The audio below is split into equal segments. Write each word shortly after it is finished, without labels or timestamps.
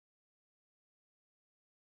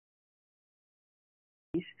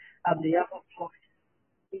The Yaba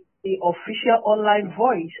Voice, the official online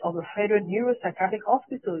voice of the Federal Neuropsychiatric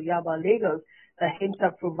Hospital, Yaba, Lagos, that aims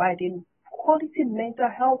at providing quality mental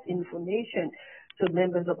health information to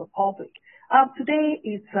members of the public. Today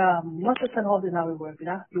is not just an ordinary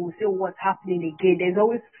webinar. You will see what's happening again. There's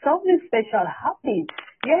always something special happening.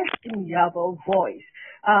 Yes, in Yaba Voice.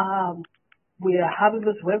 We are having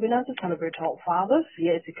this webinar to celebrate all fathers.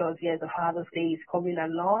 Yes, because the Father's Day is coming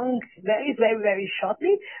along very, very, very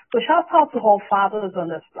shortly. So shout out to all fathers on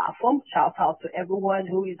this platform. Shout out to everyone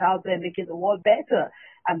who is out there making the world better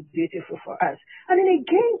and beautiful for us. And then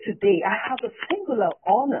again today, I have the singular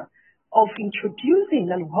honor of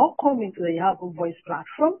introducing and welcoming to the Yaba Voice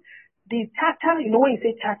platform the Tata, you know when you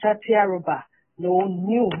say Tata Tiaroba, no,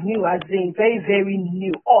 new as in very, very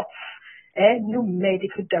new, new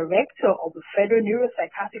medical director of the Federal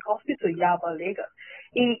Neuropsychiatric Hospital, Yaba, Lagos.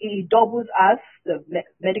 He doubles as the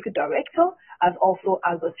medical director, as also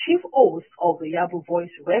as the chief host of the Yaba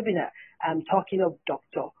Voice webinar. I'm talking of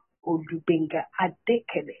Dr. Olubenga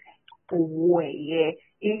Adekele.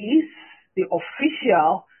 He is the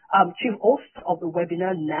official chief host of the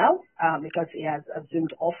webinar now, because he has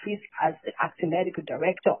assumed office as the acting medical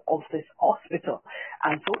director of this hospital.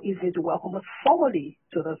 And so he's going to welcome us formally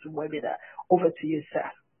to this webinar. Over to you,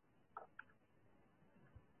 sir.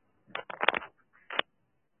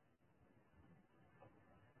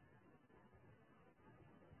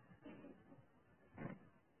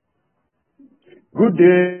 Good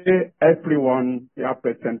day, everyone here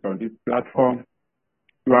present on this platform.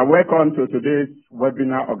 You are welcome to today's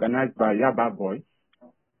webinar organized by Yaba Voice.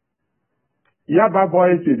 Yaba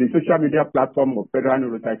Voice is a social media platform of Federal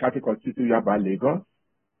Neuropsychiatric Hospital, Yaba, Lagos,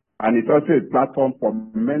 and it's also a platform for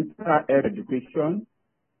mental health education,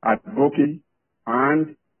 advocacy,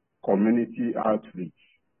 and community outreach.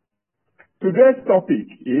 Today's topic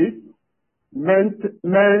is men's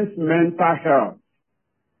mental health,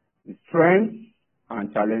 strengths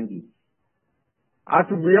and challenges. As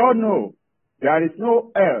we all know, there is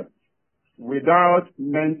no health without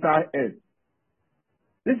mental health.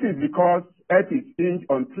 This is because health is hinged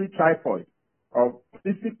on three tripods of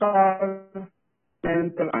physical,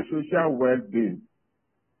 mental, and social well-being.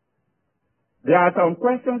 There are some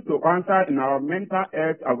questions to answer in our mental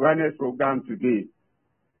health awareness program today.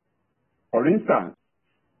 For instance,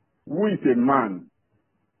 who is a man?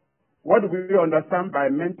 What do we understand by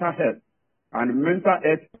mental health and mental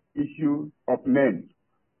health issues of men?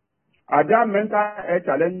 Are there mental health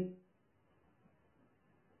challenges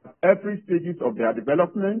at every stages of their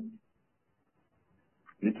development?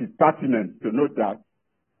 It is pertinent to note that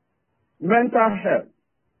mental health,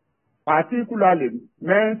 particularly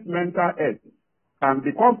men's mental health, can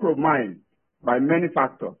be compromised by many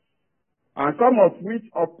factors, and some of which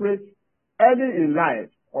operate early in life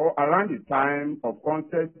or around the time of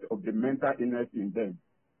onset of the mental illness in them.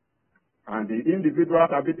 And the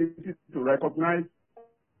individual's ability to recognize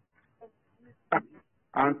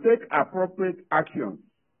and take appropriate actions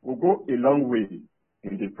will go a long way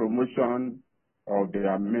in the promotion of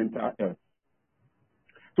their mental health.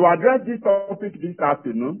 To address this topic this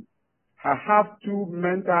afternoon, I have two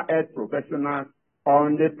mental health professionals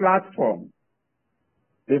on the platform.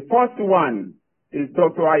 The first one is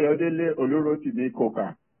Dr. Ayodele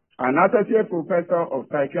Olurotimi-Koka, an associate professor of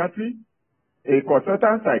psychiatry, a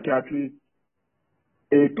consultant psychiatrist,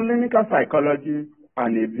 a clinical psychologist,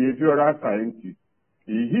 and a behavioral scientist.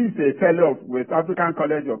 He is a fellow of West African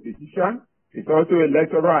College of Physicians. He's also a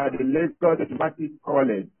lecturer at the Lagos University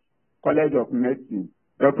College of Medicine.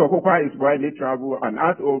 Dr. Koka is widely traveled and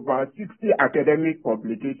has over 60 academic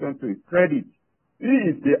publications to his credit. He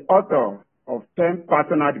is the author of 10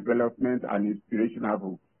 personal development and inspirational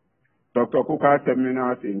books. Dr. Koka's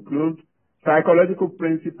seminars include psychological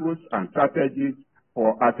principles and strategies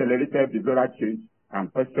for accelerated behavioral change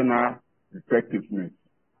and personal effectiveness.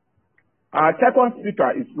 Our second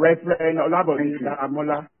speaker is Reverend Olabode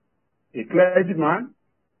Amola, a clergyman,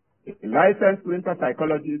 a licensed clinical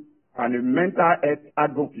psychologist, and a mental health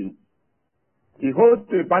advocate. He holds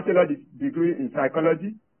a bachelor's degree in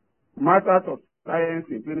psychology, Master's of Science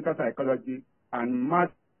in Clinical Psychology, and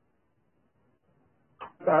Master's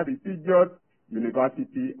at the Prestigious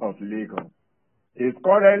University of Lagos. His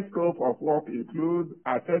current scope of work includes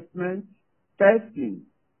assessment, testing,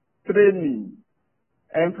 training,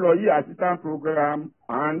 employee assistance program,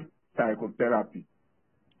 and psychotherapy.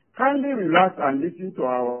 Kindly relax and listen to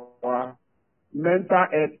our mental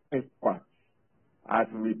health experts as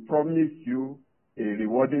we promise you a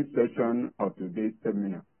rewarding session of today's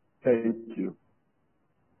seminar. Thank you.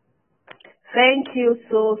 Thank you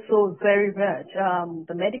so very much.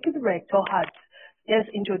 The medical director had yes,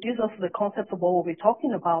 introduce us to the concept of what we'll be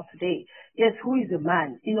talking about today. Yes, who is a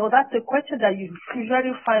man? You know, that's a question that you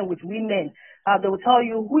usually find with women. They will tell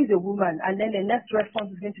you, who is a woman? And then the next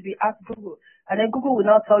response is going to be, ask Google. And then Google will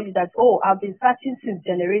now tell you that, oh, I've been searching since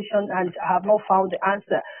generation and I have not found the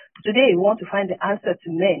answer. Today, we want to find the answer to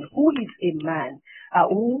men. Who is a man?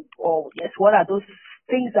 What are those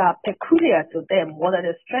things that are peculiar to them? What are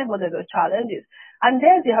the strengths? What are the challenges? And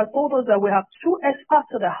then they have told us that we have two experts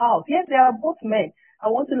to the house. Yes, they are both men. I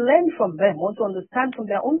want to learn from them, want to understand from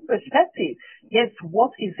their own perspective. Yes, what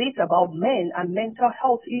is it about men and mental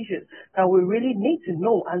health issues that we really need to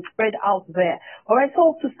know and spread out there? All right,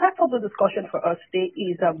 so to start off the discussion for us today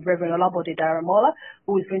is Reverend Olabode Daramola,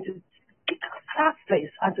 who is going to start this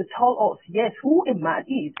and to tell us, yes, who a man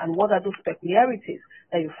is and what are those peculiarities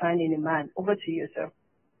that you find in a man. Over to you, sir.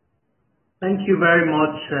 Thank you very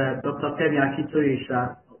much, Dr. Kemi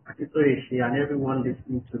Akitoyeshi, and everyone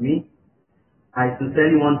listening to me. I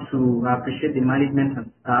sincerely want to appreciate the management and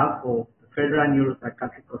staff of the Federal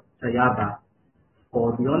Neuropsychiatric Hospital Yaba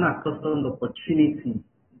for the unaccustomed opportunity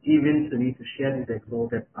given to me to share this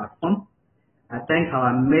exalted platform. I thank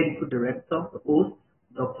our medical director, the host,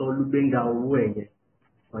 Dr. Olubenga Owueye,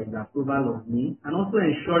 for his approval of me, and also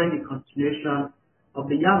ensuring the continuation of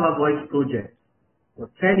the Yaba Voice project. For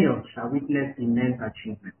tenure shall witness immense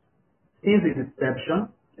achievement. Since its inception,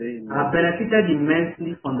 I have benefited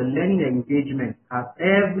immensely from the learning engagement at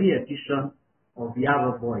every edition of the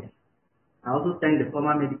Yaba Voice. I also thank the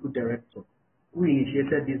former medical director who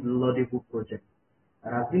initiated this laudable project.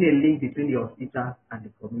 There has been a link between the hospital and the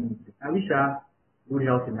community. I wish her good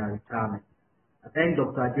health in her retirement. I thank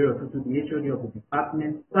Dr. Ajiro Tutu, the HOD of the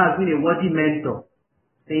department, who has been a worthy mentor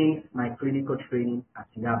since my clinical training at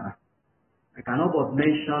Yaba. I cannot but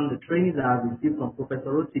mention the trainings I have received from Professor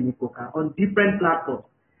Rotimi Koka on different platforms,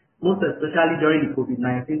 most especially during the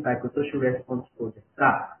COVID-19 Psychosocial Response Project.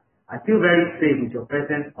 Sir, I feel very safe with your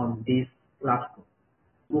presence on this platform.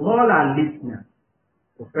 To all our listeners,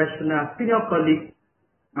 professionals, senior colleagues,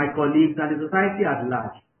 my colleagues, and the society at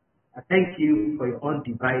large, I thank you for your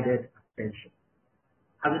undivided attention.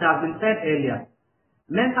 As it has been said earlier,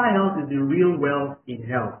 mental health is the real wealth in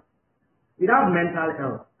health. Without mental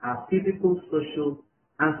health, our physical, social,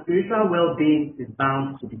 and spiritual well-being is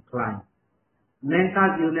bound to decline.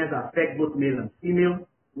 Mental illness affects both male and female,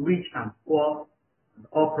 rich and poor, and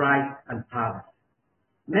upright and powerless.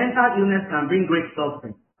 Mental illness can bring great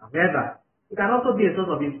suffering. However, it can also be a source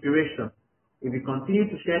of inspiration if we continue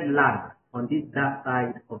to shed light on this dark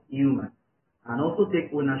side of human and also take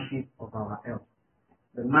ownership of our health.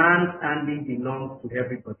 The man standing belongs to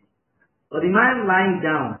everybody, but the man lying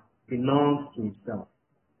down belongs to himself.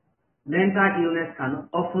 Mental illness can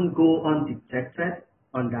often go undetected,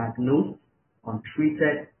 undiagnosed,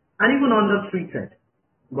 untreated, and even undertreated.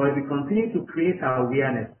 But if we continue to create our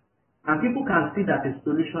awareness, and people can see that a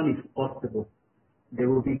solution is possible, they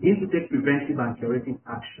will begin to take preventive and curative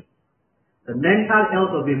action. The mental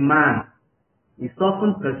health of a man is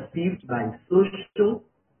often perceived by social,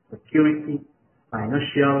 security,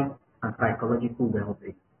 financial, and psychological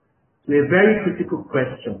well-being. So a very critical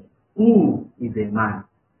question: who is a man?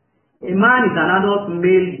 A man is an adult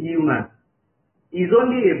male human. He is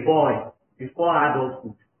only a boy before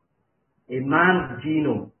adulthood. A man's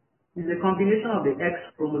genome is a combination of the X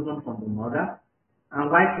chromosome from the mother and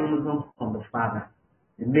Y chromosome from the father.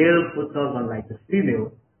 The male fetus, unlike the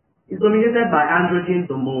female, is dominated by androgen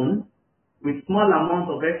hormones with small amounts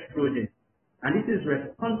of estrogen, and this is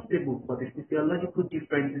responsible for the physiological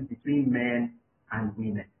differences between men and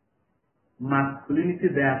women. Masculinity,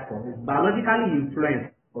 therefore, is biologically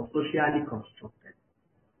influenced or socially constructed.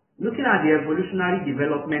 Looking at the evolutionary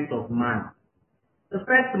development of man, the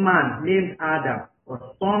first man, named Adam, was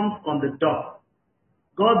formed from the dust.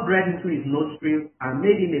 God breathed into his nostrils and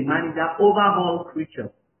made him a manager over all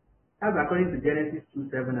creatures. That's according to Genesis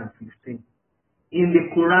 2:7 and 15. In the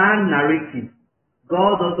Quran narrative,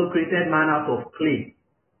 God also created man out of clay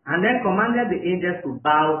and then commanded the angels to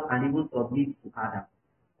bow and even submit to Adam.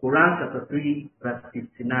 Quran chapter 3, verse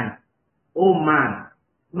 59. O man,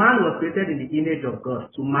 man was created in the image of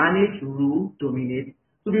God to manage, rule, dominate,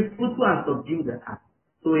 to be fruitful and subdue the earth.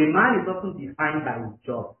 So a man is often defined by his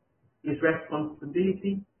job, his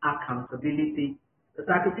responsibility, accountability, the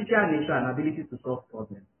sacrificial nature and ability to solve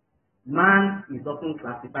problems. Man is often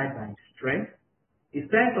classified by his strength, his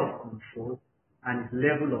sense of control, and his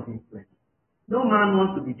level of influence. No man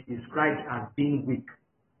wants to be described as being weak.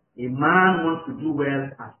 A man wants to do well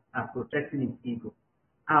at protecting his ego.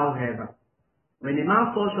 However, when a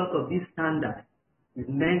man falls short of this standard, his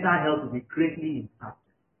mental health will be greatly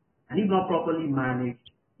impacted. And if not properly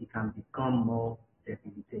managed, it can become more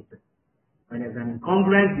debilitated. When there's an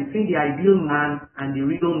congruence between the ideal man and the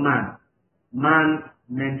real man, man's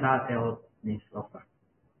mental health may suffer.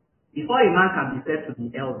 Before a man can be said to be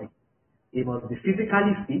healthy, he must be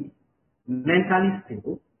physically fit, mentally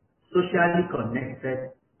stable, socially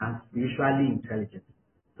connected, and spiritually intelligent.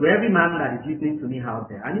 To every man that is listening to me out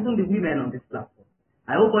there, and even the women on this platform,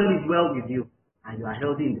 I hope all is well with you and you are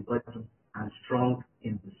healthy in the body and strong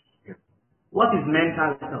in the spirit. What is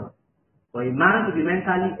mental health? For a man to be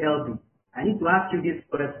mentally healthy, I need to ask you this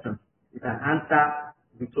question with an answer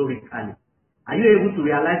rhetorically. Are you able to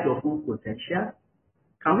realize your full potential?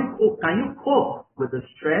 Can you cope with the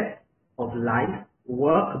stress of life,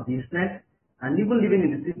 work, business, and even living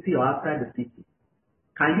in the city or outside the city?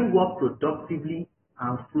 Can you work productively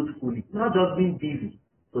and fruitfully? Not just being busy,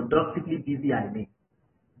 productively busy, I mean.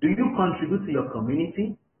 Do you contribute to your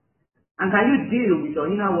community? And can you deal with your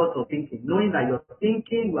inner world of thinking, knowing that your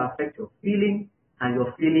thinking will affect your feeling and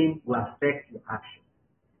your feeling will affect your action?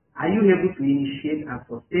 Are you able to initiate and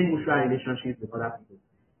sustain mutual relationships with other people?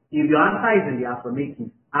 If your answer is in the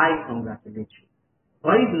affirmative, I congratulate you.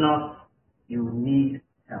 But if not, you need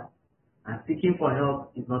help. And seeking for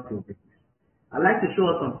help is not your business. I'd like to show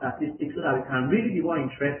us some statistics so that we can really be more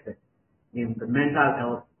interested in the mental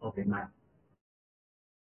health of a man.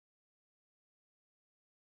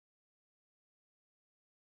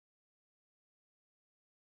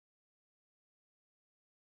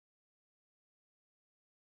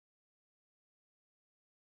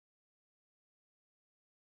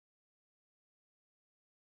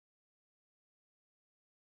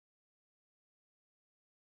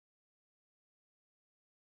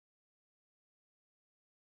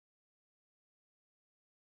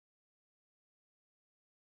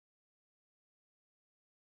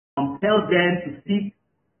 Compel them to seek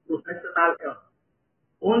professional help.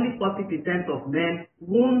 Only 40% of men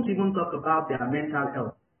won't even talk about their mental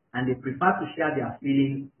health, and they prefer to share their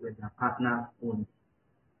feelings with their partners only.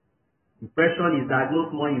 Depression is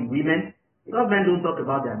diagnosed more in women because men don't talk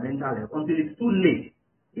about their mental health until it's too late.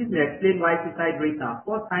 This may explain why suicide rates are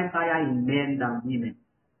 4 times higher in men than women.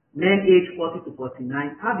 Men aged 40 to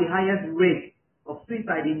 49 have the highest rate of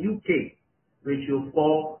suicide in UK, ratio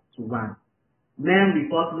 4:1. Men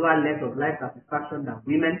report lower levels of life satisfaction than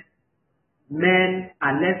women. Men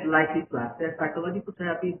are less likely to access psychological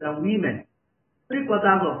therapies than women.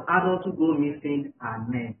 3/4 of adults who go missing are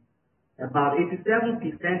men. About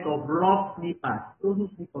 87% of rough sleepers, those who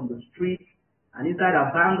sleep on the street and inside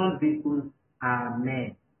abandoned vehicles, are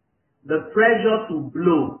men. The pressure to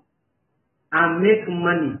blow and make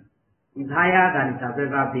money is higher than it has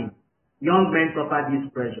ever been. Young men suffer this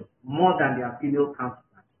pressure more than their female counterparts.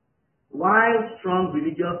 While strong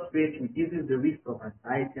religious faith reduces the risk of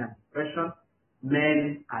anxiety and depression,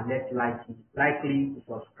 men are less likely to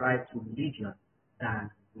subscribe to religion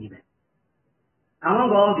than women.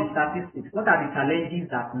 Among all the statistics, what are the challenges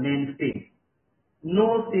that men face?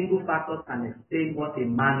 No single factor can explain what a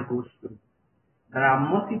man goes through. There are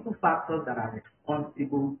multiple factors that are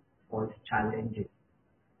responsible for his challenges.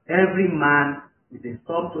 Every man is a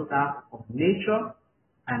sum total of nature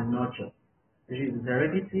and nurture, which is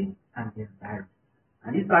heredity and the environment.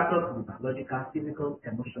 And these factors will be biological, physical,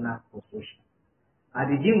 emotional, or social. I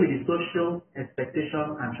begin with the social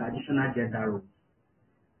expectation and traditional gender roles.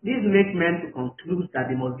 These make men to conclude that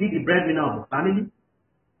they must be the breadwinner of the family,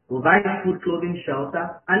 provide food, clothing,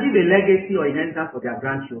 shelter, and leave a legacy or inheritance for their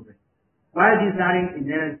grandchildren. While these aren't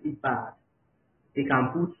inherently bad, they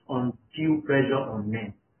can put undue pressure on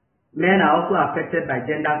men. Men are also affected by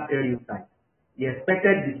gender stereotypes. The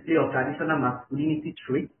expected display of traditional masculinity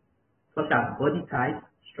traits, such as body type,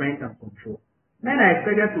 strength, and control. Men are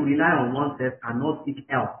expected to rely on oneself and not seek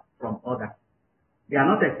help from others. They are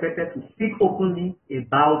not expected to speak openly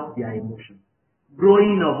about their emotions.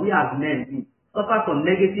 Growing up, we as men suffer from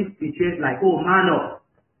negative cliches like, oh, man up,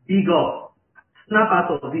 big up, snap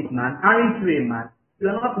out of it, man, aren't you a man? You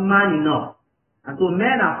are not man enough. And so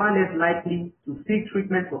men are far less likely to seek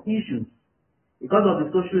treatment for issues because of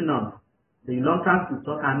the social norms, the reluctance to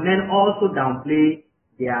talk, and men also downplay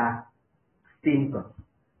their symptoms.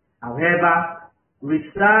 However,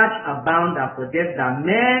 research abounds that suggests that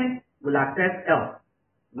men will access help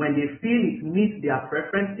when they feel it meets their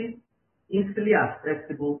preferences, easily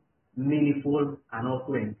accessible, meaningful, and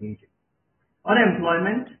also engaging.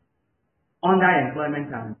 Unemployment,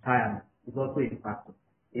 underemployment, and retirement is also a factor.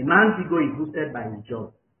 A man's ego is boosted by his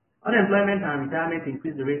job. Unemployment and retirement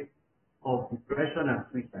increase the rate of depression and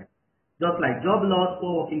suicide. Just like job loss,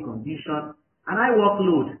 poor working conditions, and high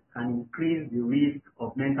workload can increase the risk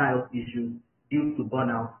of mental health issues due to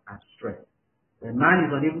burnout and stress. When man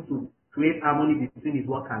is unable to create harmony between his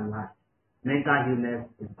work and life, mental illness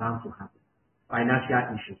is bound to happen.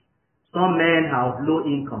 financial issues. Some men have low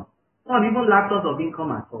income. Some even lack source of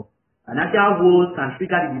income at all. Financial woes can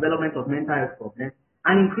trigger the development of mental health problems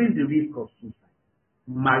and increase the risk of suicide.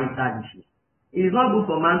 Marital issues. It is not good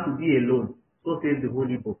for man to be alone, so says the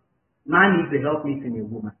Holy Book. Man needs a helpmate in a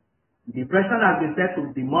woman. Depression has been said to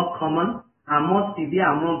be more common and more severe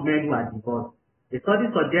among men who are divorced. A study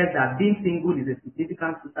suggests that being single is a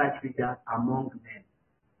significant suicide trigger among men.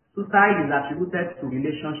 Suicide is attributed to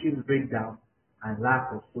relationships breakdown and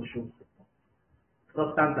lack of social support,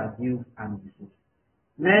 substance abuse, and misuse.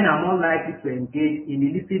 Men are more likely to engage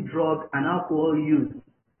in illicit drug and alcohol use.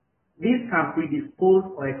 This can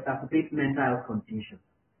predispose or exacerbate mental health conditions.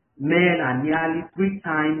 Men are nearly 3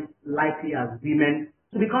 times likely as women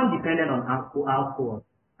to become dependent on alcohol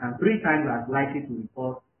and 3 times as likely to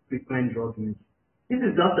report frequent drug use. This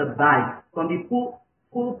is just a bite from the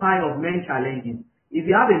full pie of men challenges. If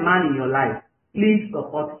you have a man in your life, please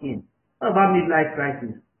support him. What about midlife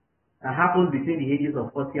crisis that happens between the ages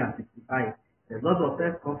of 40 and 65? There's lots of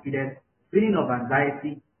self-confidence, feeling of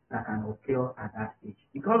anxiety that can occur at that stage.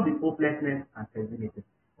 It comes with hopelessness and pessimism.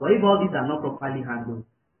 But if all these are not properly handled,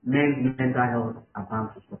 men's mental health are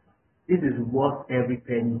bound to suffer. This is worth every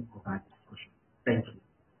penny of our discussion. Thank you.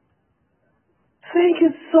 Thank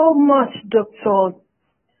you so much, Dr.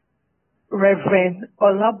 Reverend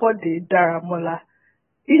Olabode Daramola.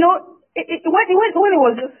 You know, when it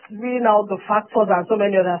was just reading out the factors and so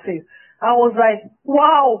many other things, I was like,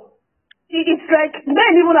 wow, it's like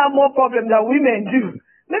men even have more problems than women do.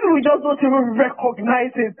 Maybe we just don't even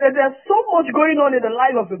recognize it. And there's so much going on in the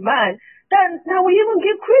life of a man that we even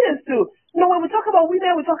give credence to. You know, when we talk about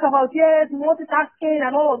women, we talk about, yes, multitasking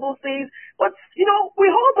and all of those things. But, you know, we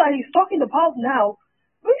hope that he's talking about now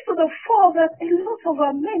brings to the fore that a lot of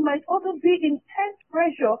our men might also be intense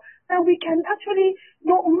pressure that we can actually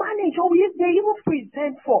manage or they even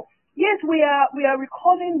present for. Yes, we are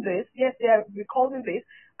recalling this. Yes, they are recalling this.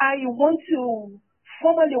 I want to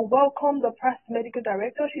formally welcome the Press Medical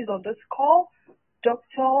Director. She's on this call,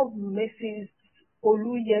 Dr. Mrs.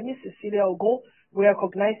 Oluyemi Cecilia Ogun. We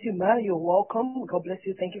recognize you, ma'am. You're welcome. God bless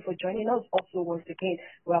you. Thank you for joining us. Also, once again,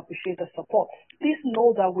 we appreciate the support. Please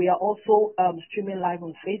know that we are also streaming live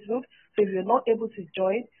on Facebook. So if you're not able to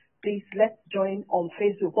join, please let's join on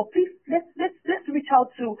Facebook. But please let's reach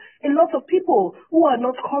out to a lot of people who are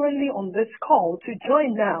not currently on this call to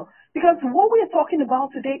join now. Because what we are talking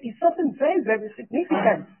about today is something very, very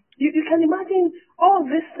significant. You can imagine all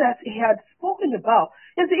this that he had spoken about.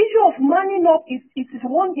 Yes, the issue of manning up is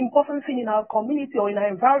one important thing in our community or in our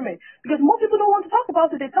environment, because most people don't want to talk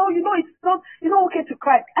about it. They tell you, no, it's not okay to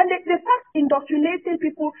cry. And they start indoctrinating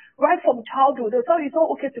people right from childhood. They tell you it's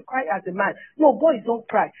not okay to cry as a man. No, boys don't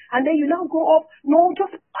cry. And then you now grow up,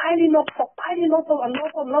 just piling up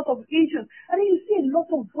a lot of issues. And then you see a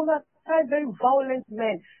lot of volatile, very violent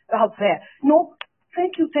men out there.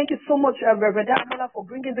 Thank you so much, Reverend Damola, for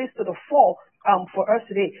bringing this to the fore for us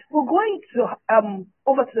today. We're going to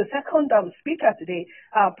over to the second speaker today.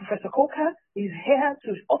 Professor Coker is here to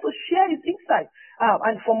also share his insights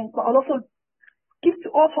and also give to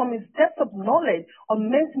us from his depth of knowledge on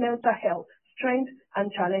men's mental health, strengths,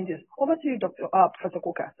 and challenges. Over to you, Professor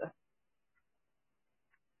Coker, sir.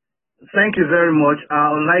 Thank you very much.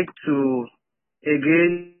 I would like to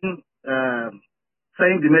again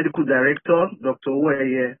thank the medical director, Dr.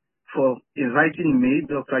 Uweye, for inviting me,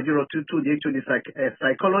 Dr. Ajiro Tutu, the HOD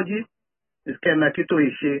psychology, Ms. Kemi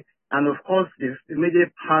Akitoye, and of course the immediate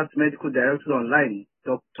past medical director online,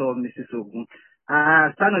 Dr. Mrs. Ogun. I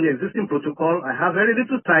stand on the existing protocol. I have very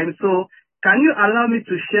little time, so can you allow me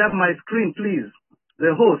to share my screen, please?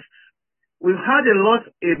 The host. We've heard a lot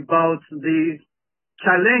about the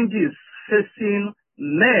challenges facing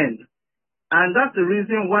men. And that's the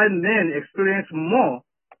reason why men experience more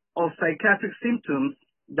of psychiatric symptoms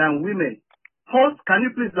than women. Host, can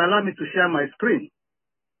you please allow me to share my screen?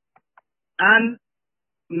 And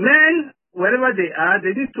men, wherever they are,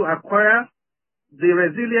 they need to acquire the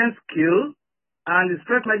resilience skill and the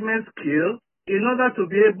stress management skill in order to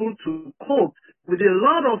be able to cope with a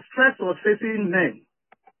lot of stressors facing men.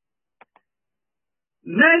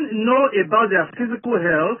 Men know about their physical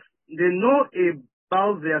health. They know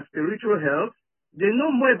about their spiritual health. They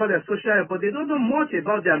know more about their social health, but they don't know much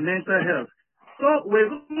about their mental health. So we're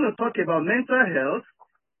going to talk about mental health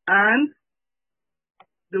and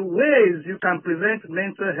the ways you can prevent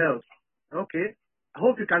mental health. Okay. I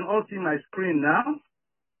hope you can all see my screen now.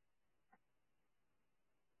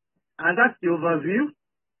 And that's the overview.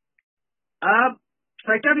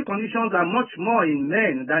 Psychiatric conditions are much more in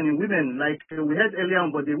men than in women, like we heard earlier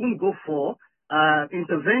on, but they won't go for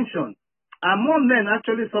intervention. and more men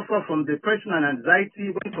actually suffer from depression and anxiety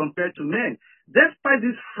when compared to men. Despite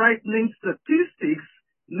these frightening statistics,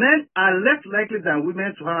 men are less likely than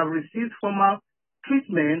women to have received formal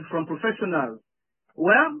treatment from professionals.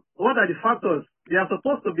 Well, what are the factors? They are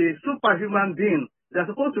supposed to be superhuman beings. They are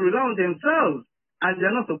supposed to rely on themselves, and they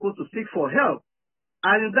are not supposed to seek for help.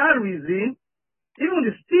 And in that reason, even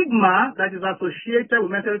the stigma that is associated with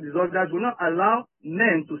mental disorders will not allow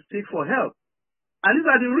men to seek for help. And these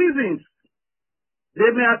are the reasons. They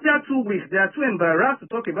may appear too weak. They are too embarrassed to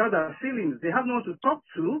talk about their feelings. They have no one to talk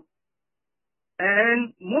to.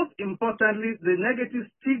 And most importantly, the negative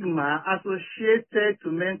stigma associated to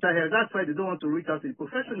mental health. That's why they don't want to reach out to the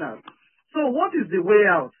professionals. So what is the way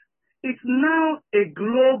out? It's now a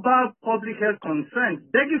global public health concern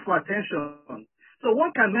begging for attention. So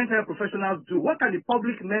what can mental health professionals do? What can the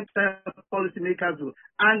public mental health policymakers do?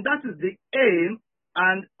 And that is the aim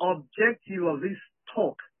and objective of this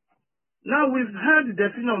talk. Now, we've heard the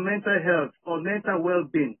definition of mental health or mental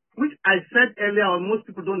well-being, which I said earlier or most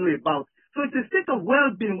people don't know about. So it's a state of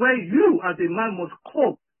well-being where you as a man must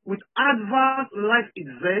cope with adverse life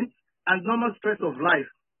events and normal stress of life.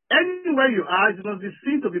 Anywhere you are, you must be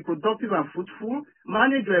seen to be productive and fruitful,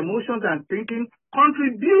 manage your emotions and thinking,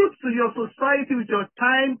 contribute to your society with your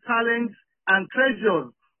time, talents, and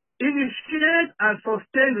treasures, initiate and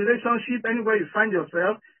sustain relationship anywhere you find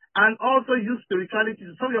yourself, and also use spirituality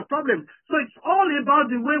to solve your problems. So it's all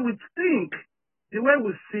about the way we think, the way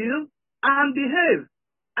we feel, and behave.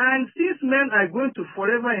 And since men are going to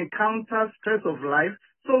forever encounter stress of life,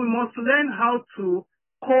 so we must learn how to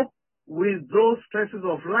cope with those stresses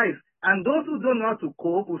of life. And those who don't know how to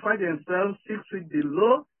cope will find themselves 6 feet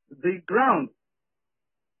below the ground.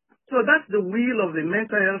 So that's the wheel of the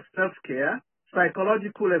mental health self-care: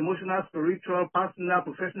 psychological, emotional, spiritual, personal,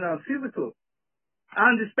 professional, and physical.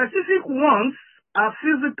 And the specific ones are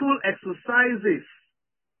physical exercises,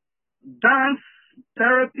 dance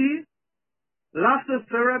therapy, laughter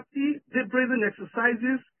therapy, deep breathing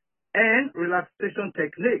exercises, and relaxation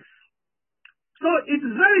techniques. So it's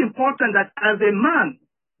very important that as a man,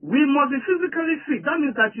 we must be physically fit. That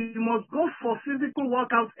means that you must go for physical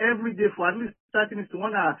workouts every day for at least 30 minutes to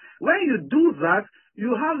 1 hour. When you do that,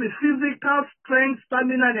 you have the physical strength,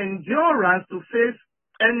 stamina, and endurance to face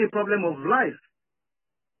any problem of life.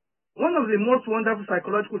 One of the most wonderful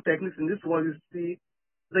psychological techniques in this world is the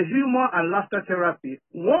humor and laughter therapy.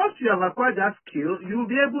 Once you have acquired that skill, you will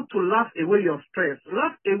be able to laugh away your stress,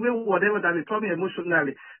 laugh away whatever that is troubling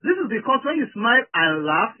emotionally. This is because when you smile and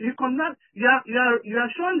laugh, you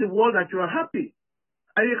are showing the world that you are happy.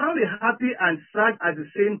 And you can't be happy and sad at the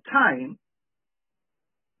same time.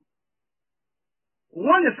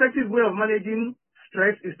 One effective way of managing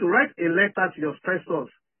stress is to write a letter to your stressors.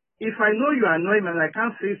 If I know you are annoying and I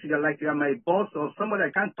can't face you, like you are my boss or somebody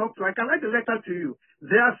I can't talk to, I can write a letter to you.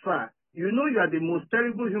 There, sir, you know you are the most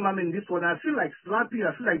terrible human being in this world. I feel like slapping you.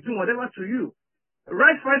 I feel like doing whatever to you.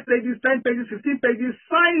 Write 5 pages, 10 pages, 15 pages,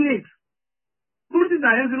 sign it. Put it in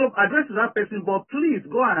an envelope, address to that person, but please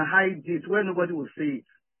go and hide it where nobody will see it.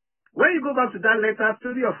 When you go back to that letter,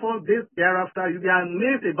 3 or 4 days thereafter, you'll be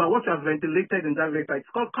amazed about what you have ventilated in that letter.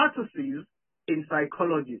 It's called courtesies in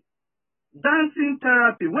psychology. Dancing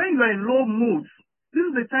therapy. When you are in low moods, this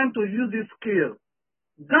is the time to use this skill.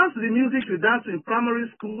 Dance the music you dance in primary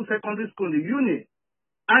school, secondary school, in the uni.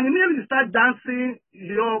 And immediately you start dancing,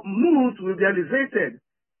 your moods will be elevated.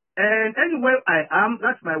 And anywhere I am,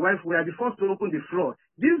 that's my wife, we are the first to open the floor.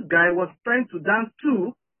 This guy was trying to dance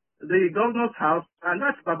to the governor's house, and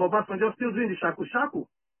that's Baba Obasanjo still doing the shaku shaku.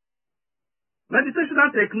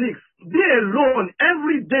 Meditational techniques. Be alone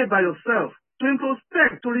every day by yourself to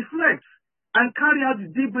introspect, to reflect, and carry out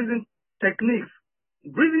the deep breathing techniques.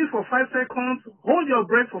 Breathing for 5 seconds, hold your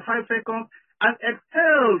breath for 5 seconds, and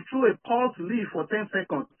exhale through a pulse leaf for 10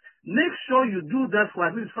 seconds. Make sure you do that for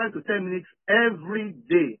at least 5 to 10 minutes every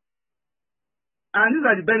day. And these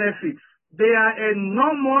are the benefits. They are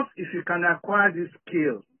enormous if you can acquire these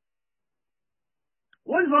skills.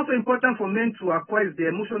 What is also important for men to acquire is the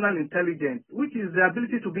emotional intelligence, which is the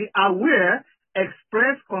ability to be aware,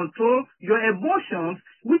 express, control your emotions,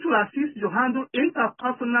 which will assist you handle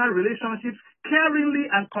interpersonal relationships caringly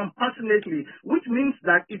and compassionately, which means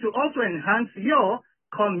that it will also enhance your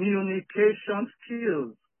communication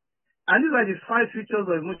skills. And these are the 5 features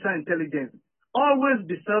of emotional intelligence. Always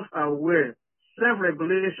be self-aware,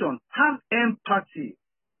 self-regulation, have empathy.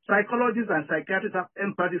 Psychologists and psychiatrists have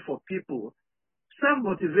empathy for people.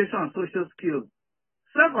 Self-motivation and social skills.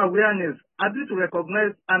 Self-awareness, ability to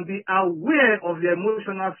recognize and be aware of your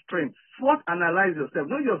emotional strengths. SWOT analyze yourself.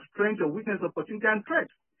 Know your strengths, your weakness, opportunity, and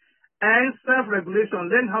threats. And self-regulation,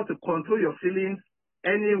 learn how to control your feelings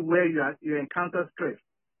anywhere you encounter stress.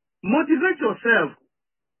 Motivate yourself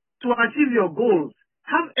to achieve your goals.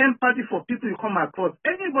 Have empathy for people you come across.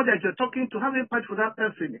 Anybody that you're talking to, have empathy for that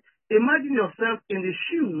person. Imagine yourself in the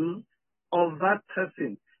shoes of that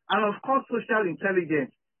person. And of course, social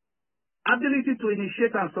intelligence. Ability to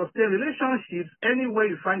initiate and sustain relationships anywhere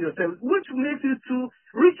you find yourself, which makes you to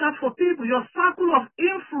reach out for people. Your circle of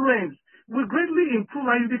influence will greatly improve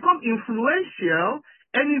and you become influential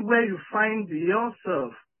anywhere you find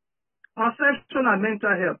yourself. Perception and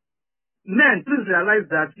mental health. Men, please realize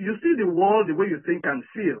that you see the world the way you think and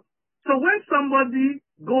feel. So when somebody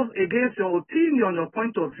goes against your opinion, your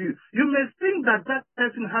point of view, you may think that that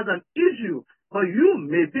person has an issue, but you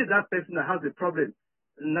may be that person that has a problem.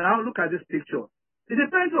 Now look at this picture. It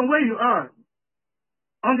depends on where you are.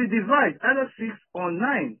 On the divide, either 6 or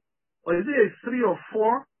 9, or is it a 3 or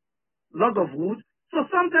 4 log of wood? So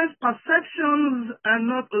sometimes perceptions are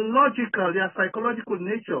not logical, they are psychological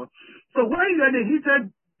nature. So when you're in a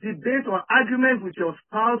heated debate or argument with your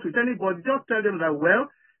spouse, with anybody, just tell them that, well,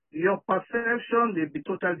 your perception may be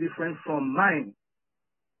totally different from mine.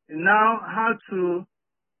 Now, how to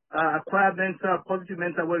acquire positive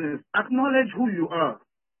mental wellness. Acknowledge who you are.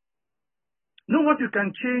 Know what you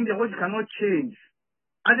can change and what you cannot change.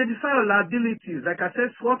 Identify your liabilities. Like I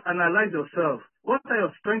said, SWOT, analyze yourself. What are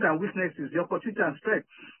your strengths and weaknesses, your opportunity and strength?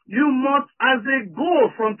 You must, as a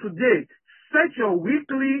goal from today, set your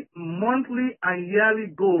weekly, monthly, and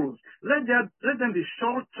yearly goals. Let them be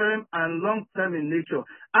short-term and long-term in nature.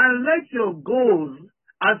 And let your goals,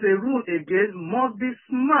 as a rule again, must be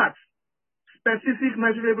SMART. Specific,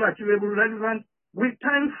 measurable, achievable, relevant, with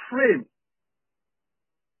time frame.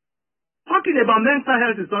 Talking about mental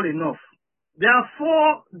health is not enough. There are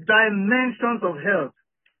 4 dimensions of health.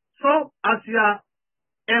 So, as you are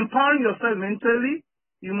empowering yourself mentally,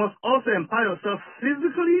 you must also empower yourself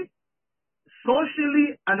physically,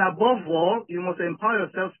 socially, and above all, you must empower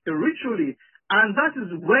yourself spiritually. And that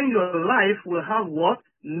is when your life will have what?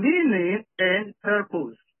 Meaning and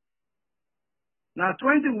purpose. Now,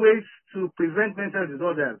 20 ways to prevent mental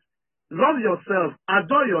disorders. Love yourself,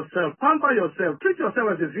 adore yourself, pamper yourself, treat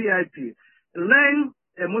yourself as a VIP. Learn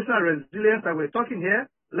emotional resilience that we're talking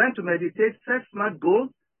here. Learn to meditate, set smart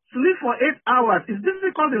goals. Sleep for 8 hours. It's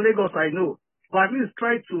difficult in Lagos, I know, but at least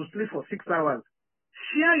try to sleep for 6 hours.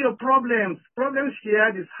 Share your problems. Problems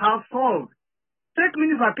shared is half solved. Take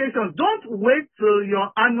mini vacations. Don't wait till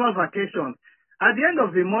your annual vacation. At the end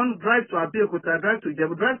of the month, drive to Abeokuta, drive to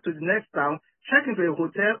Ijebu, drive to the next town, check into a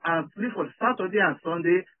hotel, and sleep for Saturday and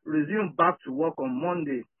Sunday, resume back to work on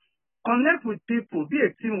Monday. Connect with people. Be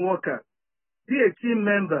a team worker. Be a team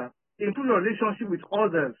member. Improve your relationship with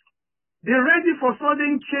others. Be ready for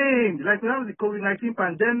sudden change, like we have the COVID-19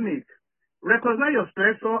 pandemic. Recognize your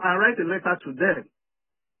stressor and write a letter to them.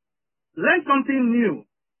 Learn something new.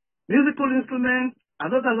 Musical instruments,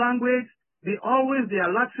 another language. Be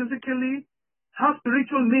alert physically. Have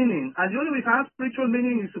spiritual meaning. And the only way you can have spiritual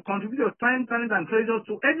meaning is to contribute your time, talent, and treasure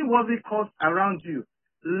to any worthy cause around you.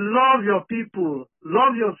 Love your people.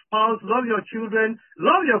 Love your spouse. Love your children.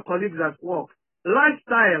 Love your colleagues at work.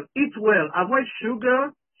 Lifestyle. Eat well. Avoid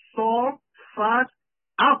sugar, salt, fat,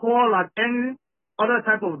 alcohol, and any other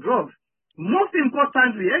type of drugs. Most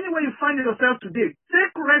importantly, anywhere you find yourself today,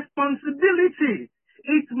 take responsibility.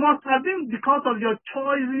 It must have been because of your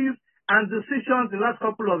choices and decisions the last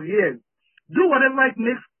couple of years. Do whatever it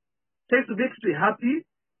takes to make you happy.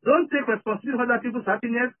 Don't take responsibility for other people's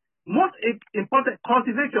happiness. Most important,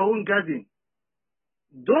 cultivate your own garden.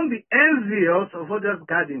 Don't be envious of others'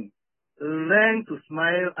 garden. Learn to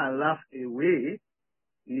smile and laugh away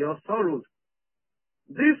your sorrows.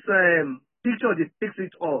 This picture depicts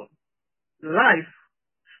it all. Life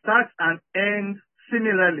starts and ends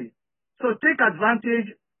similarly. So take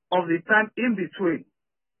advantage of the time in between.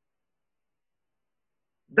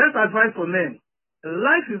 Best advice for men.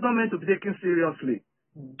 Life is not meant to be taken seriously.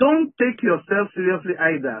 Don't take yourself seriously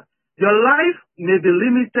either. Your life may be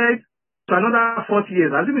limited to another 40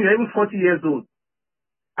 years. Assuming you're even 40 years old.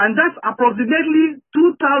 And that's approximately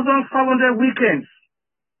 2,500 weekends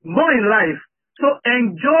more in life. So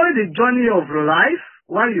enjoy the journey of life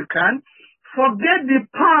while you can. Forget the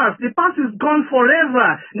past. The past is gone forever.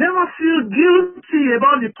 Never feel guilty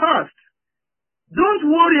about the past.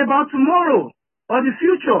 Don't worry about tomorrow or the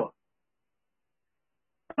future.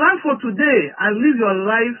 Plan for today and live your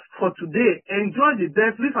life for today. Enjoy the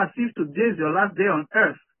best. Live as if today is your last day on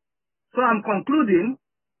earth. So I'm concluding,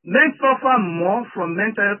 men suffer more from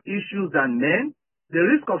mental health issues than men. The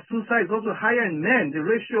risk of suicide is also higher in men, the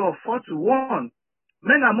ratio of 4:1.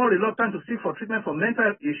 Men are more reluctant to seek for treatment for mental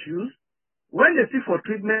health issues. When they seek for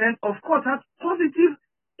treatment, of course, has positive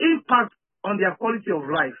impact on their quality of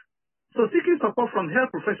life. So seeking support from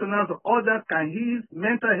health professionals or others can ease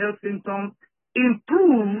mental health symptoms,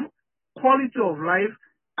 improve quality of life,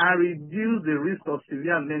 and reduce the risk of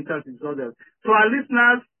severe mental disorders. So our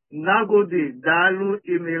listeners, Nagode, Dalu,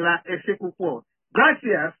 Imela, Eshekupo.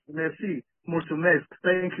 Gracias, merci, mucho mes.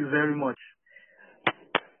 Thank you very much.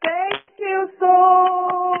 Thank you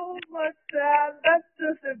so much, Sam. That's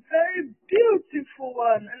just a very beautiful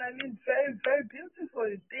one. And I mean very, very beautiful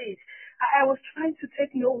indeed. I was trying to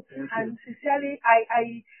take notes and sincerely,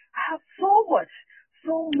 I have so much.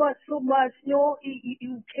 You know,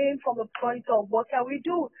 it came from the point of what can we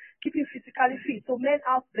do? Keeping physically fit. So men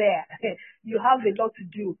out there, you have a lot to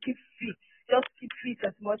do. Keep fit. Just keep fit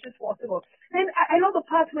as much as possible. Then I love the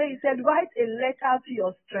part where he said, write a letter to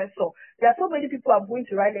your stressor. There are so many people I'm going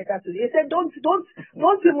to write letters to. He said, don't even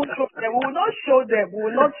show them. We will not show them. We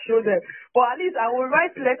will not show them. But at least I will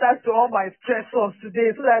write letters to all my stressors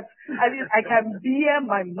today so that at least I can bear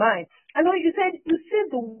my mind. I know you said you see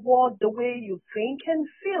the world the way you think and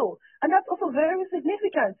feel. And that's also very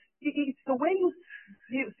significant. It's the way you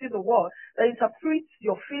see the world that interprets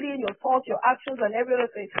your feeling, your thoughts, your actions, and every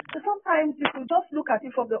other thing. So sometimes if you just look at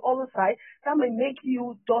it from the other side, that may make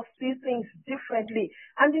you just see things differently.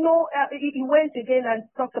 And you know, he went again and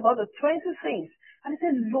talked about the 20 things. And he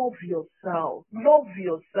said, love yourself. Love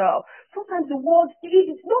yourself. Sometimes the world,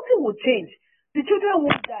 nothing will change. The children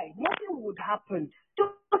won't die. Nothing would happen.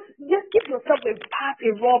 Just give yourself a pat,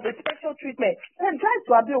 a rub, a special treatment. And drive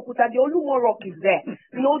to Abeokuta. The Olumo Rock is there.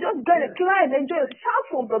 You know, just go and cry and enjoy. Shout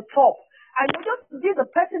from the top. And you just be the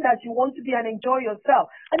person that you want to be and enjoy yourself.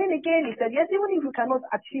 And then again, he said, yes, even if you cannot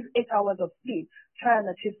achieve 8 hours of sleep, try and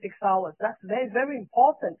achieve 6 hours. That's very, very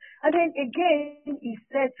important. And then again, he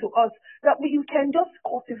said to us that you can just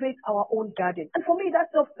cultivate our own garden. And for me,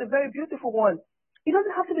 that's just a very beautiful one. It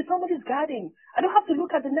doesn't have to be somebody's garden. I don't have to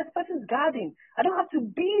look at the next person's garden. I don't have to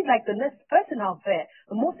be like the next person out there.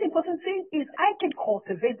 The most important thing is I can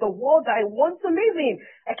cultivate the world I want to live in.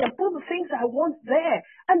 I can put the things I want there.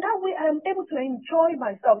 And that way I am able to enjoy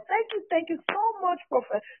myself. Thank you so much, Prof.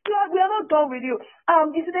 We are not done with you.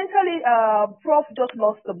 Incidentally, Prof just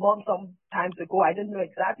lost a mom some times ago. I don't know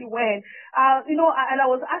exactly when. And I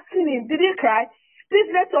was asking him, did he cry?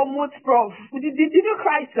 Please let's unmute Prof. Did you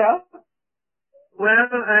cry, sir?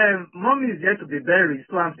 Well, mom is yet to be buried,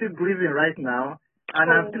 so I'm still grieving right now,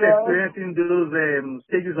 and I'm still experiencing those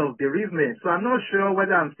stages of bereavement. So I'm not sure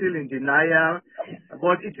whether I'm still in denial,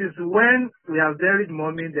 but it is when we have buried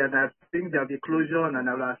mommy that I think there'll be closure and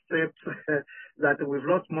I will accept that we've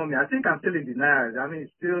lost mommy. I think I'm still in denial. I mean,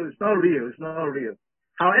 it's not real. It's not real.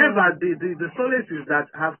 However, the solace is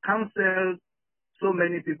that I've counseled so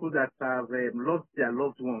many people that have lost their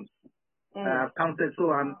loved ones. I've counted, so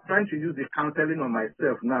I'm trying to use the counseling on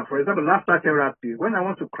myself now. For example, laughter therapy. When I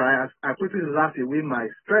want to cry, I quickly laugh away my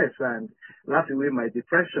stress and laugh away my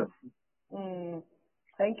depression.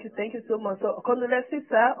 Thank you so much. So condolences,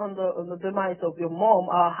 sir, on the demise of your mom.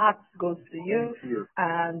 Our heart goes to you. Thank you.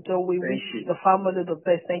 And we wish the family the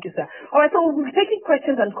best. Thank you, sir. All right, so we'll be taking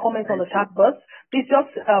questions and comments on the chat box. Please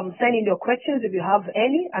just send in your questions if you have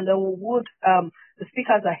any, and then we would the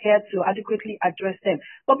speakers are here to adequately address them.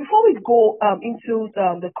 But before we go into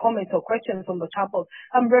the comments or questions from the chat box,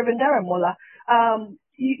 Reverend Daramola,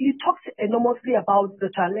 you talked enormously about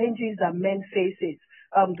the challenges that men faces.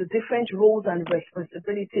 The different roles and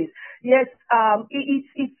responsibilities. Yes,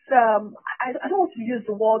 it's I don't want to use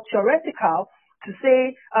the word theoretical to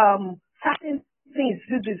say certain things.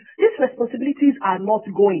 These responsibilities are not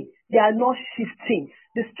going. They are not shifting.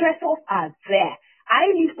 The stressors are there. I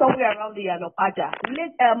live somewhere around the Yanopaja.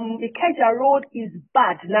 The Ikeja road is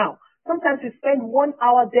bad now. Sometimes we spend 1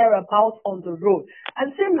 hour thereabouts on the road.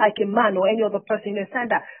 And same like a man or any other person, you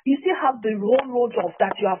understand that you still have the whole road of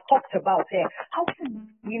that you have talked about here. How can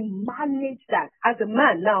we manage that as a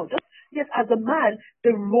man now? As a man,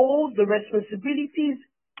 the roles, the responsibilities,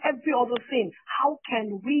 every other thing, how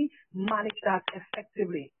can we manage that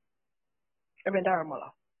effectively? Reverend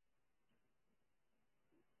Daramola.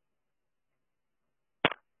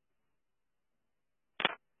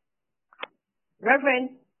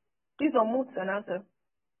 Reverend, please unmute and answer.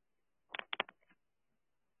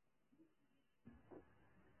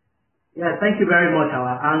 Yeah, thank you very much,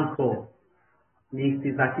 our anchor,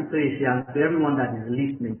 Mrs. Akito Ishi, and to everyone that is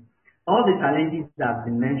listening. All the challenges that have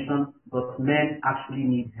been mentioned, but men actually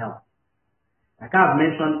need help. Like I've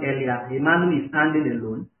mentioned earlier, a man who is standing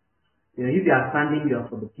alone, if you are standing, you are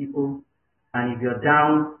for the people, and if you're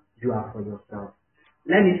down, you are for yourself.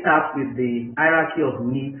 Let me start with the hierarchy of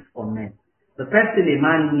needs for men. The first thing a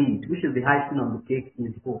man needs, which is the icing on the cake,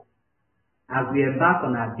 is hope. As we embark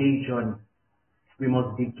on our day journey, we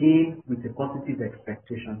must begin with a positive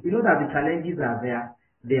expectation. We know that the challenges are there.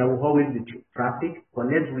 There will always be traffic, but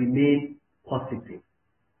let's remain positive.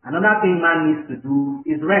 Another thing man needs to do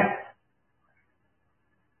is rest.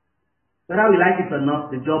 Whether we like it or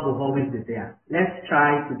not, the job will always be there. Let's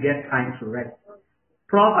try to get time to rest.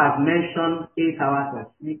 Prof has mentioned 8 hours of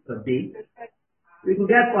sleep per day. We can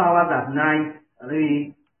get 4 hours at night, 5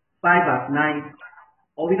 at night,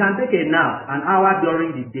 or we can take a nap, an hour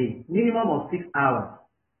during the day, minimum of 6 hours.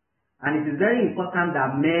 And it is very important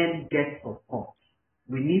that men get support.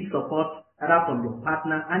 We need support either from your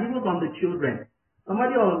partner and even from the children.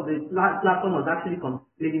 Somebody on the platform was actually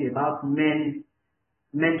complaining about men's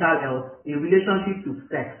mental health in relationship to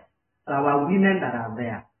sex. So our women that are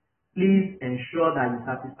there, please ensure that you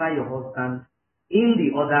satisfy your husband in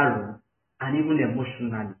the other room and even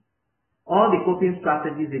emotionally. All the coping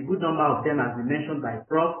strategies, a good number of them has been mentioned by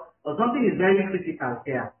Prof, but something is very critical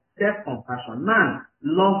here, self-compassion. Man,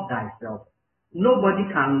 love thyself. Nobody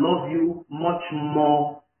can love you much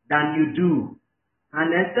more than you do.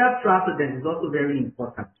 And self-trust is also very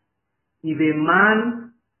important. If a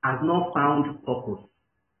man has not found purpose,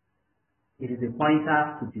 it is a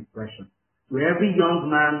pointer to depression. To every young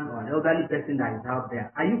man or an elderly person that is out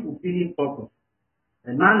there, are you fulfilling purpose?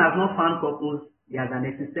 A man has not found purpose, he has an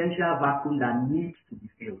existential vacuum that needs to be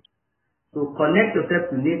filled. So connect yourself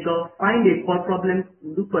to nature, find a core problem,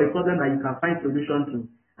 look for a problem that you can find solution to,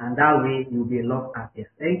 and that way you'll be a lot happier.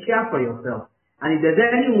 And care for yourself. And if there's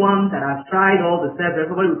anyone that has tried all the steps,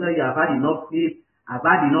 everybody will tell you, I've had enough sleep, I've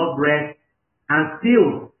had enough rest, and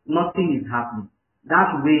still nothing is happening.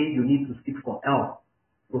 That way you need to seek for help,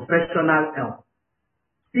 professional help.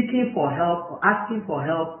 Seeking for help or asking for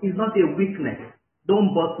help is not a weakness.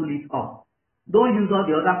 Don't bottle it up. Don't use all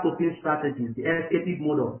the other coping strategies, the escape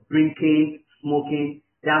mode of drinking, smoking.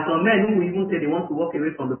 There are some men who will even say they want to walk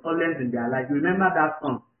away from the problems in their life. You remember that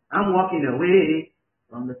song? I'm walking away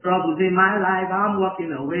from the troubles in my life. I'm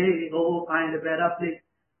walking away. Oh, find a better place.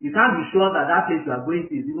 You can't be sure that that place you are going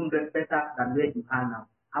to is even better than where you are now.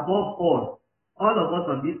 Above all of us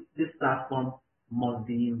on this platform must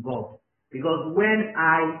be involved. Because when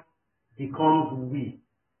I becomes we,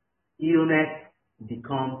 illness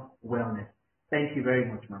becomes wellness. Thank you very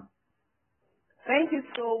much, ma'am. Thank you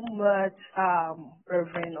so much,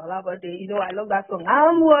 Reverend Olabode. You know, I love that song.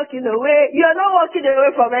 I'm walking away. You're not walking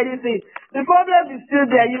away from anything. The problem is still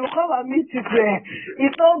there. You will come and meet it there.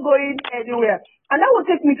 It's not going anywhere. And that will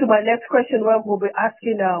take me to my next question, where we'll be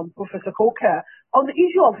asking Professor Coker on the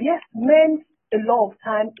issue of, yes, men a lot of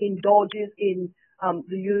time indulges in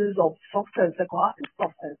the use of substance, psychoactive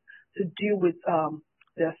substance, to deal with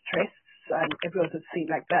their stress and every other thing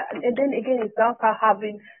like that. And then again, it starts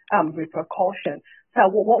having repercussions. So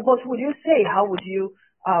what would you say? How would you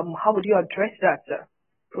address that,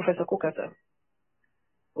 Professor Coker, sir?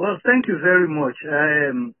 Well, thank you very much.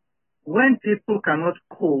 When people cannot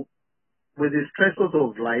cope with the stresses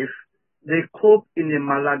of life, they cope in a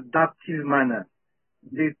maladaptive manner.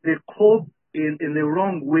 They cope in the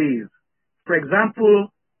wrong ways. For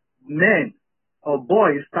example, men or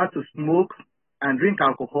boys start to smoke and drink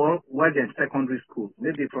alcohol while they're in secondary school,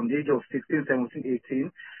 maybe from the age of 16, 17, 18,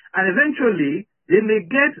 and eventually they may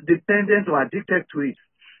get dependent or addicted to it.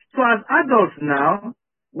 So as adults now,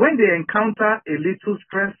 when they encounter a little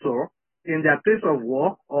stressor in their place of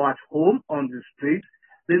work or at home on the street,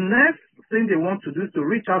 the next thing they want to do is to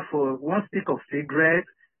reach out for one stick of cigarette,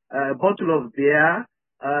 a bottle of beer,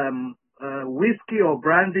 whiskey or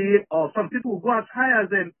brandy, or some people go as high as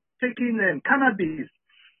taking cannabis.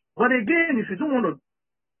 But again, if you don't want to,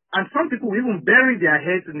 and some people even bury their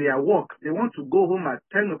heads in their work. They want to go home at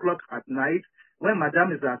 10 o'clock at night when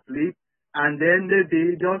madam is asleep, and then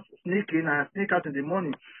they just sneak in and sneak out in the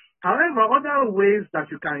morning. However, other ways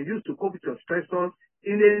that you can use to cope with your stressors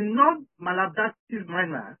in a non-maladaptive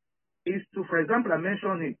manner is to, for example, I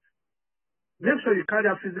mentioned it, make sure you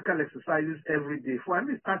carry out physical exercises every day for at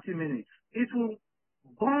least 30 minutes. It will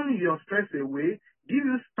burn your stress away, give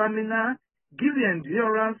you stamina, give you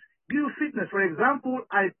endurance, give you fitness. For example,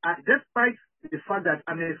 I despite the fact that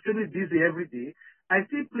I'm extremely busy every day, I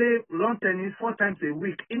still play lawn tennis 4 times a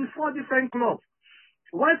week in 4 different clubs.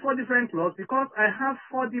 Why 4 different clubs? Because I have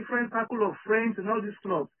 4 different circle of friends in all these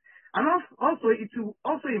clubs. And also, it will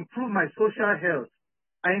also improve my social health.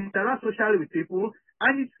 I interact socially with people,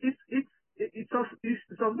 and it's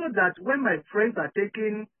of note that when my friends are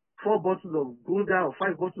taking 4 bottles of Gouda or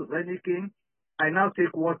 5 bottles of anything, I now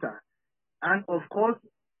take water. And of course,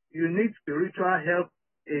 you need spiritual help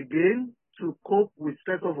again to cope with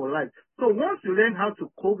stresses of life. So once you learn how to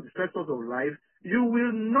cope with stresses of life, you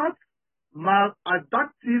will not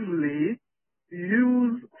maladaptively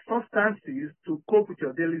use substances to cope with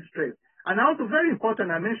your daily stress. And also very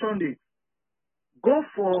important, I mentioned it, go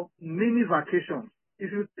for mini vacations.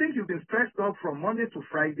 If you think you've been stressed out from Monday to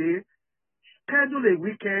Friday, schedule a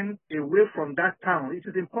weekend away from that town. It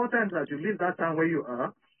is important that you leave that town where you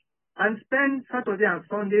are and spend Saturday and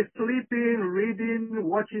Sunday sleeping, reading,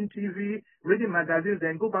 watching TV, reading magazines,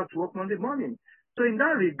 then go back to work Monday morning. So in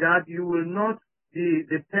that regard, you will not be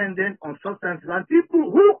dependent on substances. And people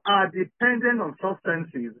who are dependent on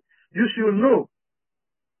substances, you should know,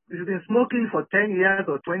 if you've been smoking for 10 years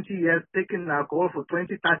or 20 years, taking alcohol for 20,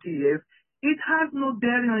 30 years, it has no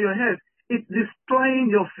bearing on your health. It's destroying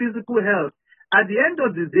your physical health. At the end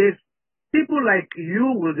of the day, people like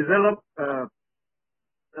you will develop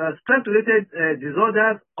stress-related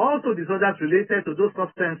disorders, also disorders related to those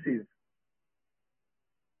substances.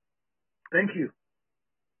 Thank you.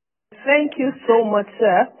 Thank you so much,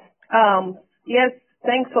 sir. Yes,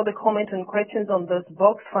 thanks for the comments and questions on this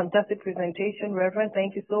box. Fantastic presentation, Reverend.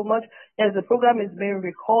 Thank you so much. Yes, the program is being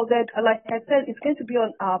recorded. Like I said, it's going to be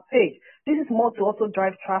on our page. This is more to also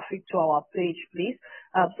drive traffic to our page, please.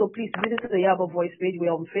 So please visit the Yaba Voice page.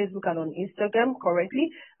 We're on Facebook and on Instagram currently.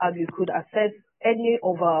 You could access any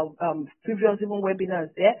of our previous even webinars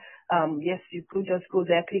there. Yes, you could just go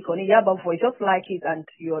there, click on it, Yaba Voice, just like it, and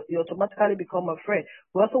you automatically become a friend.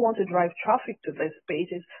 We also want to drive traffic to these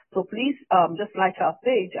pages. So please just like our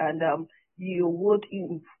page, and you would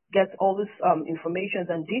get all this information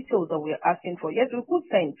and details that we're asking for. Yes, we could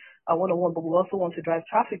send a one-on-one, but we also want to drive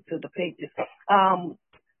traffic to the pages.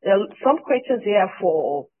 There are some questions here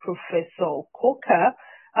for Professor Coker.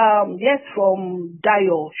 Yes, from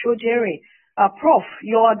Dio Shojeri. Prof,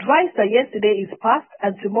 your advice that yesterday is past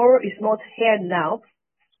and tomorrow is not here now,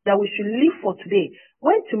 that we should live for today.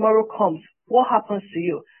 When tomorrow comes, what happens to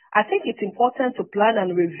you? I think it's important to plan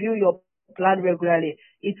and review your plan regularly.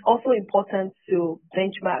 It's also important to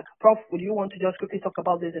benchmark. Prof, would you want to just quickly talk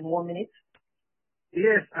about this in 1 minute?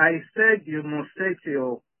 Yes, I said you must set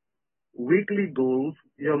your weekly goals,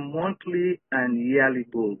 your monthly and yearly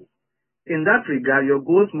goals. In that regard, your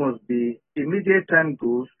goals must be immediate time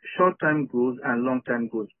goals, short-term goals, and long-term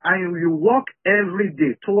goals. And you work every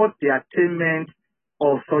day towards the attainment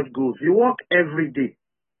of such goals. You work every day.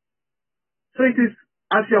 So it is,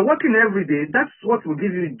 as you're working every day, that's what will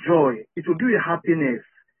give you joy. It will give you happiness.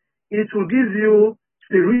 It will give you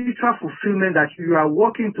spiritual fulfillment that you are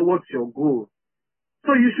working towards your goal.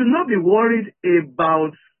 So you should not be worried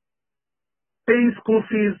about paying school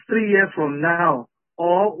fees 3 years from now,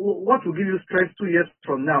 or what will give you stress 2 years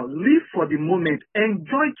from now. Live for the moment.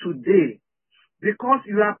 Enjoy today, because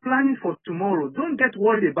you are planning for tomorrow. Don't get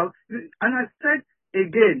worried about, and I said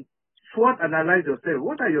again, SWOT analyze yourself.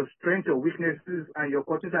 What are your strengths, your weaknesses, and your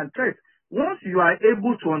opportunities and threats? Once you are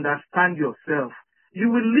able to understand yourself, you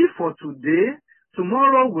will live for today.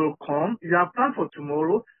 Tomorrow will come. You have planned for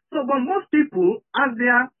tomorrow. So, but most people, as they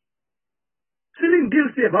are feeling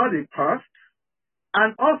guilty about the past,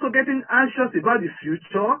 and also getting anxious about the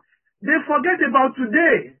future, they forget about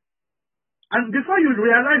today. And before you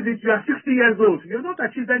realize it, you are 60 years old. You have not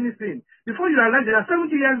achieved anything. Before you realize you are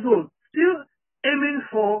 70 years old, still aiming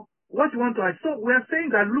for what you want to achieve. So we are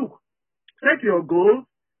saying that, look, set your goal,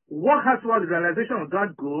 work hard towards the realization of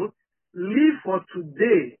that goal, live for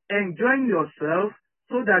today, enjoying yourself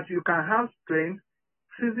so that you can have strength,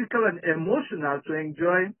 physical and emotional, to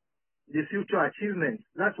enjoy the future achievements.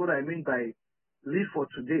 That's what I mean by live for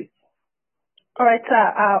today. All right, sir.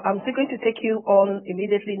 I'm still going to take you on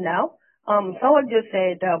immediately now. Someone just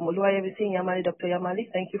said, Yamali, Dr. Yamali,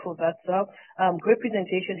 thank you for that, sir. Great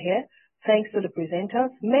presentation here. Thanks to the presenters.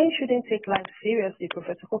 Men shouldn't take life seriously,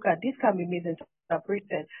 Professor Coker. This can be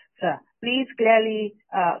misinterpreted, sir. Please clearly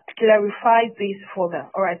clarify this further.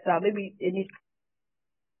 All right, sir. Maybe any.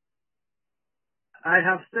 I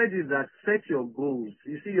have said is that set your goals.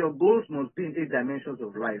 You see, your goals must be in 8 dimensions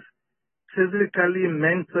of life. Physically,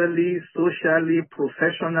 mentally, socially,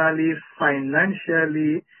 professionally,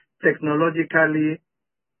 financially, technologically,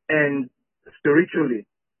 and spiritually.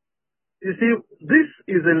 You see, this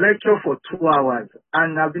is a lecture for 2 hours,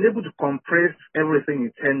 and I've been able to compress everything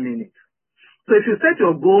in 10 minutes. So if you set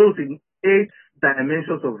your goals in 8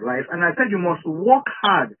 dimensions of life, and I said you must work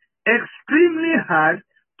hard, extremely hard,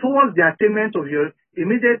 towards the attainment of your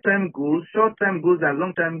immediate term goals, short-term goals, and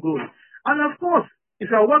long-term goals. And of course, if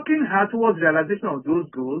you are working hard towards the realization of those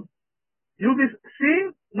goals, you'll be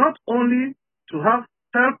seen not only to have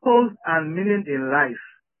purpose and meaning in life.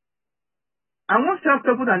 And once you have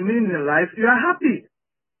purpose and meaning in life, you are happy.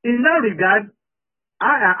 In that regard,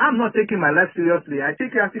 I'm not taking my life seriously. I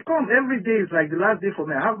take it as it comes. Every day is like the last day for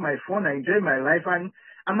me. I have my fun, I enjoy my life, and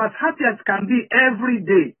I'm as happy as can be every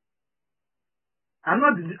day. I'm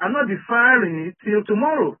not deferring it till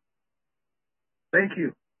tomorrow. Thank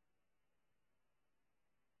you.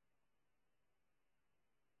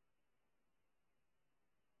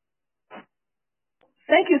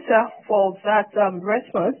 Thank you, sir, for that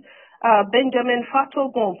response. Benjamin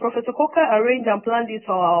Fatogon, Professor Coker arranged and planned this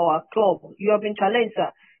for our club. You have been challenged,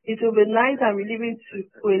 sir. It will be nice and relieving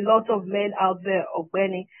to a lot of men out there,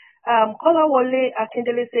 Ogbeni. Kolawole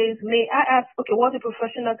Akindele says, may I ask, okay, what a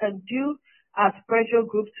professional can do as pressure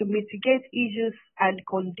group to mitigate issues and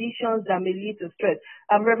conditions that may lead to stress?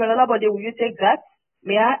 Reverend Alabode, will you take that?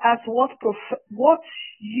 May I ask what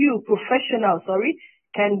you professionals,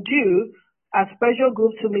 can do as pressure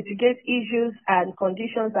groups to mitigate issues and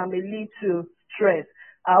conditions that may lead to stress?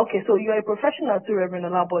 Okay, so you're a professional too, Reverend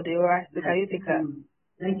Alabode, all right? So can you take that?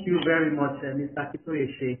 Thank you very much, Mr.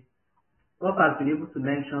 Kitoyeshe. Prof has been able to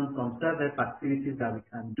mention some self-help activities that we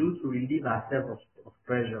can do to relieve ourselves of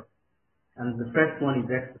pressure. And the first one is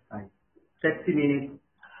exercise. 30 minutes,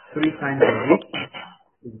 3 times a week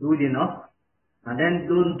is good enough. And then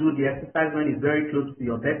don't do the exercise when it's very close to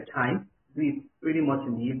your bedtime. Do it pretty much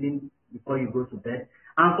in the evening before you go to bed.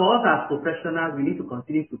 And for us as professionals, we need to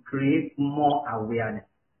continue to create more awareness.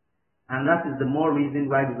 And that is the more reason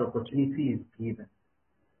why this opportunity is given.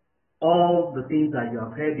 All the things that you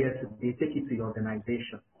have heard here today, take it to your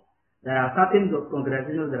organization. There are certain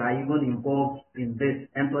organizations that are even involved in this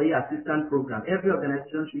employee assistance program. Every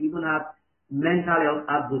organization should even have mental health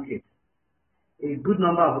advocates. A good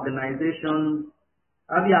number of organizations,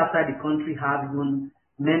 probably outside the country, have even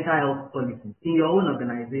mental health policies. In your own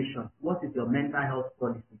organization, what is your mental health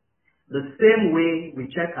policy? The same way we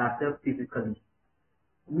check ourselves physically,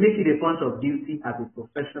 make it a point of duty as a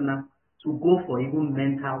professional to go for even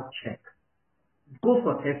mental check. Go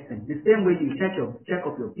for testing. The same way you check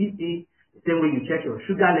up your BP, the same way you check your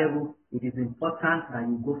sugar level, it is important that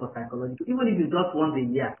you go for psychological, even if it's just once a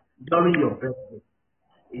year during your birthday.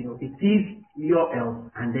 It is your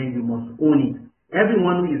health, and then you must own it.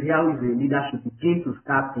 Everyone who is here who is a leader should begin to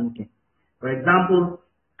start thinking. For example,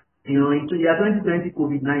 in the year 2020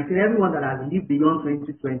 COVID-19, everyone that has lived beyond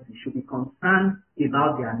 2020 should be concerned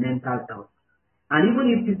about their mental health. And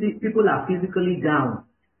even if people are physically down,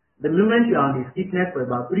 the moment you are on a sickness for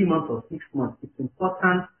about 3 months or 6 months, it's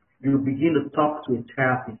important you begin to talk to a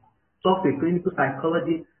therapist, talk to a clinical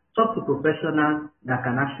psychologist, talk to professionals that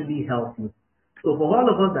can actually help you. So for all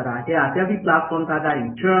of us that are here at every platform, either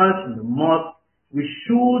in church, in the mosque, we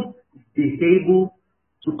should be able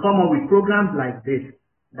to come up with programs like this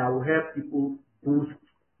that will help people boost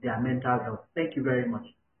their mental health. Thank you very much.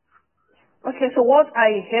 Okay, so what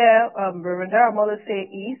I hear Reverend Mother say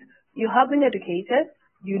is, you have been educated,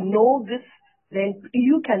 you know this, then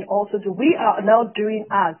you can also do. We are now doing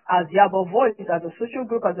as Yaba Voice, as a social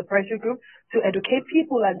group, as a pressure group, to educate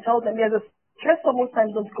people and tell them, yes, stress almost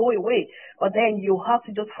times don't go away, but then you have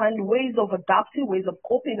to just find ways of adapting, ways of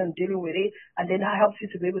coping and dealing with it, and then that helps you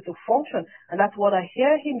to be able to function. And that's what I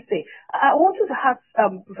hear him say. I wanted to ask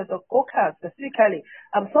Professor Coker specifically.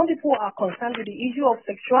 Some people are concerned with the issue of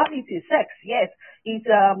sexuality, sex. Yes,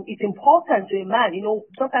 it's important to a man.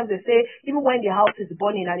 Sometimes they say even when the house is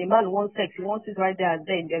burning and a man wants sex, he wants it right there and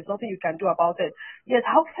then. There's nothing you can do about it. Yes,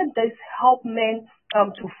 how can this help men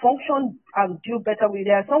to function and do better with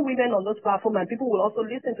it? There are some women on those platforms, and people will also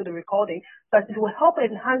listen to the recording, that it will help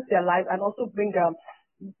enhance their life and also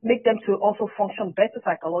make them to also function better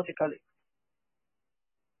psychologically.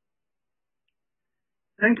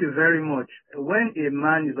 Thank you very much. When a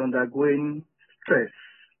man is undergoing stress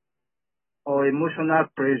or emotional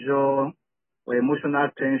pressure or emotional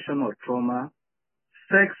tension or trauma,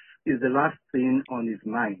 sex is the last thing on his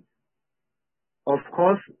mind. Of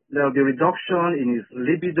course, there will be reduction in his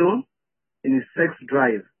libido, in his sex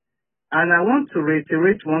drive. And I want to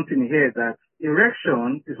reiterate one thing here, that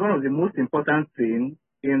erection is one of the most important things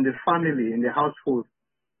in the family, in the household.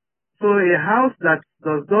 So a house that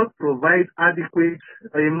does not provide adequate,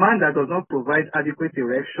 a man that does not provide adequate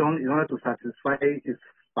erection in order to satisfy his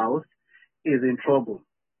spouse is in trouble.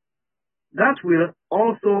 That will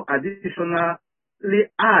also additionally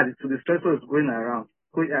add to the stressors going around,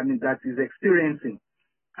 that he's experiencing.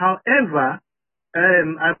 However,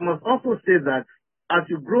 I must also say that as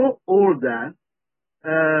you grow older,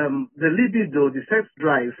 the libido, the sex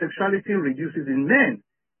drive, sexuality reduces in men.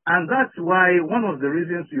 And that's why one of the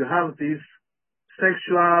reasons you have these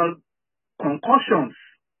sexual concussions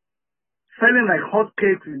selling like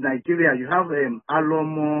hotcakes in Nigeria. You have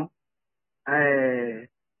Alomo,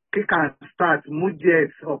 Kick and Start, Mujet,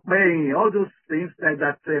 Openg, all those things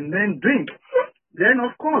that men drink. Then,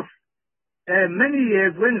 of course, many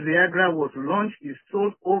years when Viagra was launched, it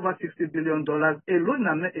sold over $60 billion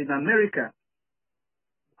alone in America.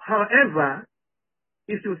 However,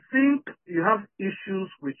 if you think you have issues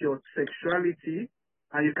with your sexuality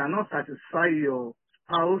and you cannot satisfy your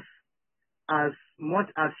spouse as much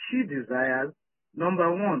as she desires,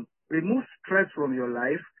 number one, remove stress from your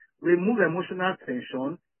life, remove emotional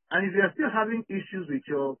tension, and if you are still having issues with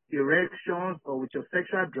your erections or with your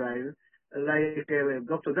sexual drive, like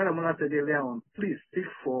Dr. Daramola said earlier on, please seek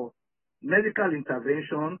for medical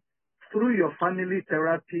intervention through your family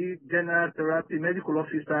therapy, general therapy, medical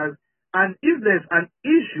officers, and if there's an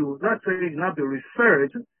issue, that's where you now be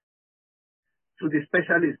referred to the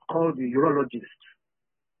specialist called the urologist.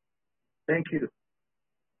 Thank you.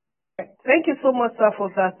 Thank you so much, sir,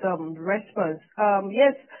 for that response.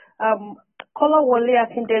 Yes, Kola Wale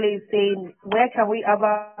Akindele is saying, where can we have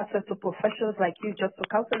access to professionals like you just for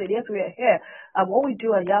counseling? Yes, we are here. What we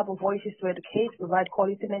do at Yaba Voice is to educate, provide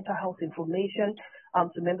quality mental health information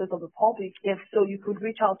to members of the public. Yes, so you could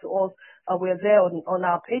reach out to us. We're there on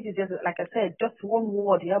our pages. Yes, like I said, just one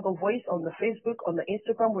word, Yaba Voice, on the Facebook, on the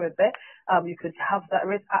Instagram, we're there. You could have that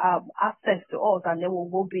access to us, and then we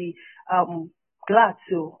will be glad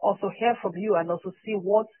to also hear from you and also see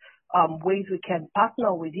what ways we can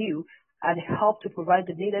partner with you and help to provide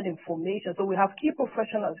the needed information. So we have key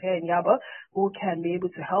professionals here in Yaba who can be able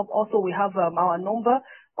to help. Also, we have our number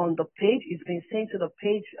on the page. It's been sent to the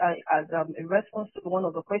page as a response to one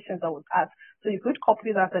of the questions I was asked. So you could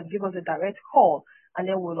copy that and give us a direct call, and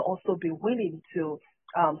then we'll also be willing to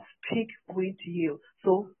speak with you.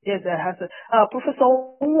 So yes, there has Professor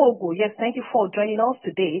Nwogu. Yes, thank you for joining us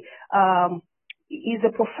today. Is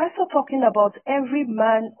a professor talking about every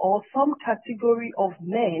man or some category of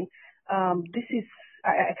men? This is,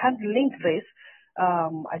 I can't link this.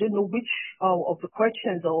 I don't know which of the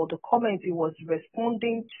questions or the comments he was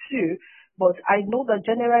responding to, but I know that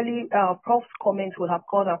generally Prof's comments will have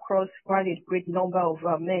gone across quite a great number of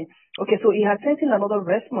men. Okay, so he has sent in another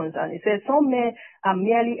response, and he says some men are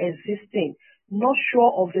merely existing, not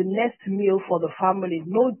sure of the next meal for the family,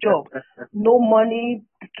 no job, no money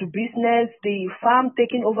to business, the farm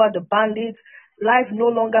taking over the bandits, life no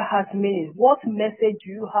longer has meaning. What message do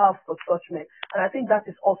you have for such men? And I think that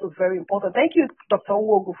is also very important. Thank you, Dr.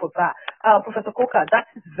 Nwogu, for that. Professor Koka, that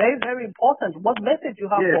is very, very important. What message you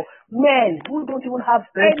have for men who don't even have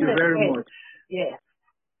Thank you very much. Yes.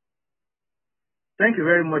 Thank you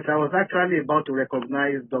very much. I was actually about to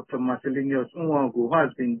recognize Dr. Marcelinius Nwogu, who has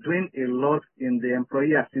been doing a lot in the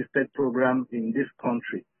employee-assisted program in this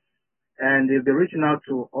country. And they've been reaching out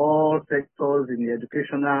to all sectors in the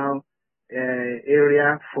educational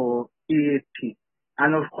area for EAP.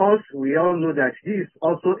 And of course, we all know that he is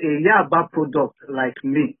also a Yaba product like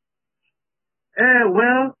me.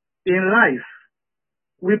 Well, in life,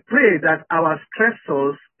 we pray that our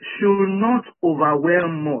stressors should not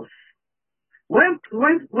overwhelm us. When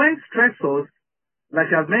stressors, like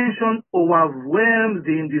I've mentioned, overwhelm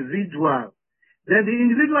the individual, then the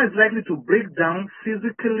individual is likely to break down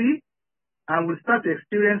physically and will start to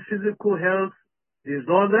experience physical health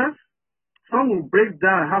disorders. Some will break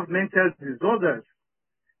down and have mental disorders.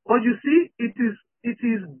 But you see, it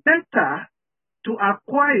is better to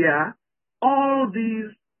acquire all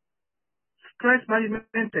these stress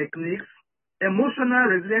management techniques, emotional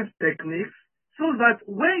resilience techniques, so that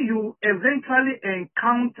when you eventually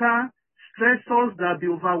encounter stressors that be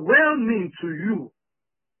overwhelming to you,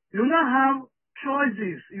 you now have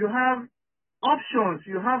choices, you have options,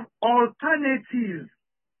 you have alternatives.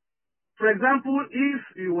 For example, if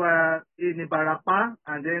you are in Ibarapa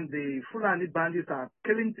and then the Fulani bandits are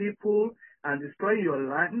killing people and destroying your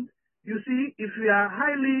land, you see, if you are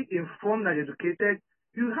highly informed and educated,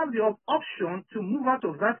 you have the option to move out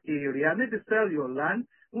of that area, maybe sell your land,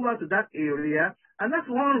 move out to that area. And that's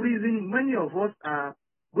one reason many of us are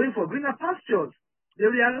going for greener pastures. They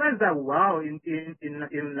realize that, wow, in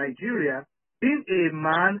Nigeria, being a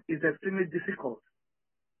man is extremely difficult.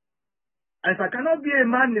 And if I cannot be a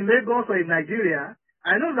man in Lagos or in Nigeria,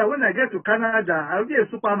 I know that when I get to Canada, I'll be a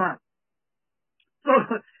superman. So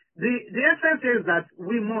the essence is that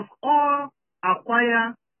we must all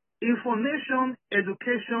acquire information,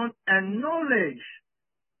 education, and knowledge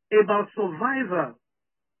about survival,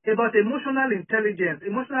 about emotional intelligence,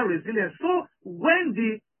 emotional resilience. So when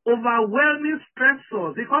the overwhelming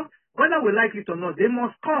stressors, because whether we like it or not, they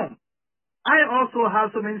must come. I also have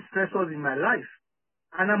so many stressors in my life,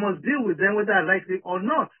 and I must deal with them whether I like it or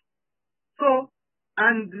not. So,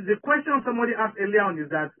 and the question somebody asked earlier on is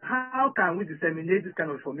that how can we disseminate this kind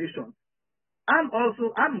of information? I'm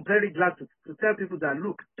very glad to tell people that,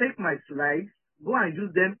 look, take my slides, go and use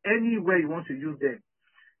them anywhere you want to use them.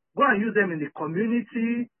 Go and use them in the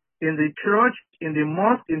community, in the church, in the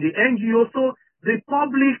mosque, in the NGO. So the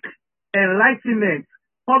public enlightenment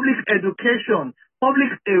public education,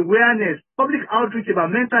 public awareness, public outreach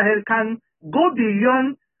about mental health can go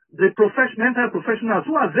beyond the mental professionals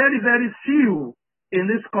who are very, very few in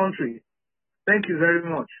this country. Thank you very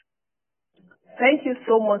much. Thank you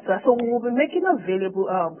so much, sir. So we will be making available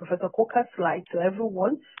Professor Coker's slide to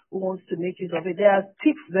everyone who wants to make use of it. There are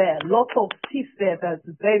tips there, lots of tips there that's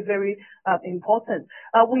very, very important.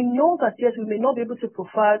 We know that, yes, we may not be able to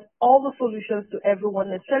provide all the solutions to everyone,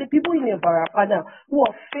 especially people in Barapana who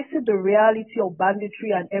are facing the reality of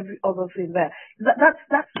banditry and every other thing there.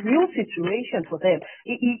 That's real situation for them.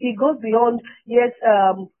 It goes beyond, yes,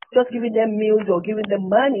 just giving them meals or giving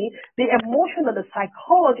them money, the emotional, the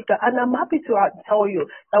psychological, and I'm happy to tell you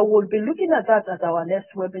that we'll be looking at that at our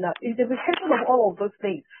next webinar. It's the reflection of all of those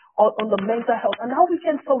things on the mental health and how we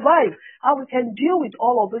can survive, how we can deal with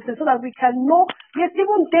all of this, so that we can know, yes,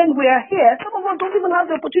 even then we are here. Some of us don't even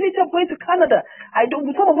have the opportunity of going to Canada. Some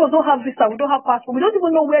of us don't have visa, we don't have passport, we don't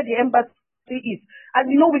even know where the embassy is. And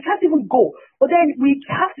we can't even go. But then we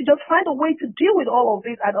have to just find a way to deal with all of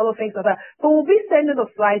this and other things like that. So we'll be sending the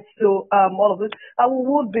slides to all of this. And we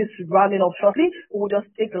will be rounding up shortly. We'll just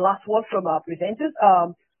take the last word from our presenters.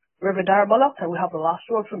 Reverend Daramola, can we have the last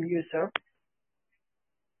word from you, sir?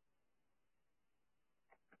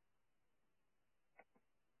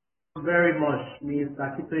 Very much, Ms.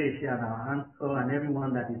 Akitoye and our answer and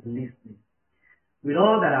everyone that is listening. With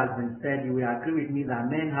all that has been said, you will agree with me that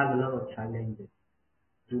men have a lot of challenges.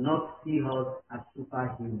 Do not see us as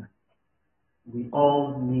superhuman. We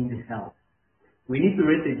all need help. We need to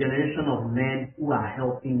raise a generation of men who are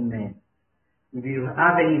helping men. If you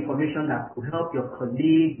have any information that could help your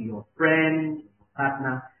colleague, your friend, your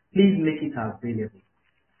partner, please make it available.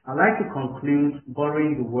 I'd like to conclude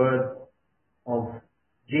borrowing the words of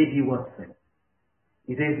J.D. Watson.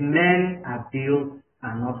 He says, men are built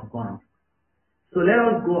and not born. So let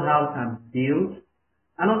us go out and build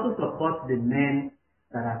and also support the men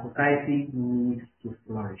that our society needs to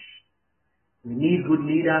flourish. We need good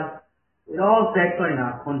leaders in all sectors in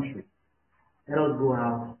our country. Let us go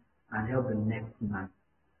out and help the next man.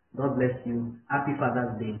 God bless you. Happy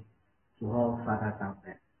Father's Day to all fathers out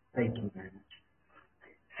there. Thank you very much.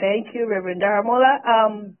 Thank you, Reverend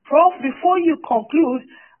Daramola. Prof, before you conclude,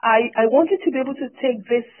 I wanted to be able to take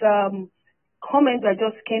this comment that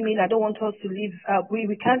just came in. I don't want us to leave.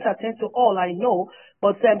 We can't attend to all, I know,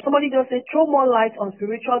 but somebody just said, throw more light on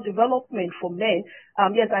spiritual development for men.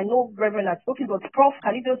 Yes, I know Reverend has spoken, but Prof,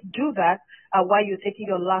 can you just do that while you're taking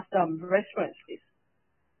your last reference, please?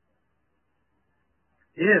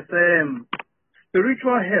 Yes,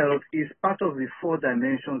 spiritual health is part of the 4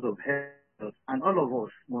 dimensions of health, and all of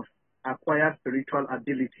us must acquire spiritual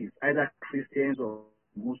abilities, either Christians or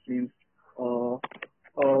Muslims or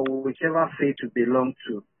whichever faith you belong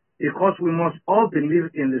to, because we must all believe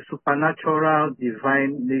in the supernatural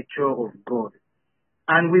divine nature of God.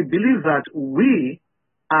 And we believe that we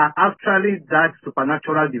are actually that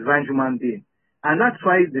supernatural divine human being. And that's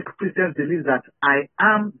why the Christians believe that I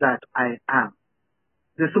am that I am.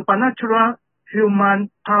 The supernatural human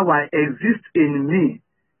power exists in me.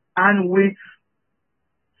 And with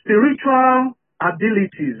spiritual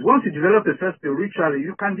abilities, once you develop yourself spiritually,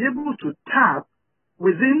 you can be able to tap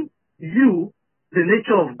within you the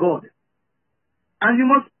nature of God. And you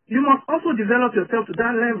must also develop yourself to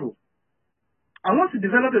that level. And once you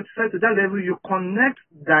develop yourself to that level, you connect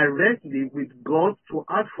directly with God to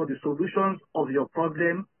ask for the solutions of your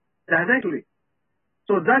problem directly.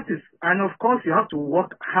 So that is, and of course you have to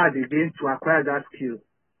work hard again to acquire that skill.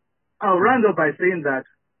 I'll round up by saying that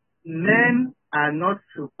men are not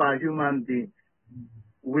superhuman beings.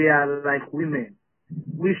 We are like women.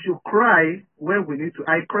 We should cry when we need to.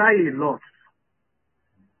 I cry a lot.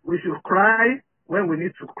 We should cry when we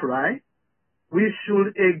need to cry. We should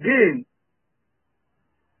again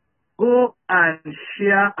go and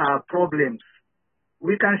share our problems.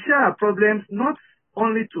 We can share our problems not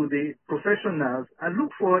only to the professionals, and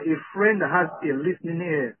look for a friend that has a listening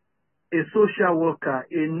ear, a social worker,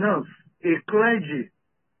 a nurse, a clergy.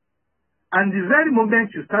 And the very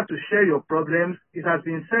moment you start to share your problems, it has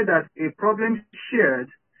been said that a problem shared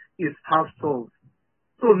is half solved.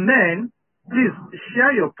 So men, please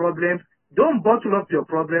share your problems. Don't bottle up your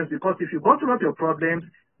problems, because if you bottle up your problems,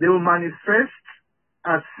 they will manifest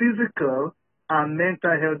as physical and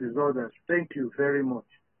mental health disorders. Thank you very much.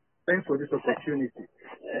 Thanks for this opportunity.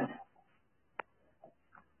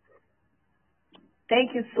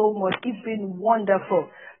 Thank you so much. It's been wonderful.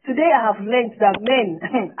 Today I have learned that men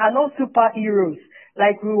are not superheroes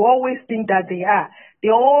like we always think that they are. They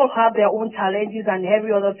all have their own challenges and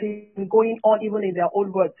every other thing going on, even in their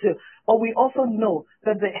own world too. But we also know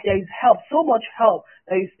that there is help, so much help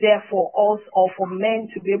that is there for us or for men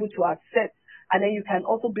to be able to access. And then you can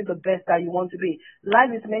also be the best that you want to be.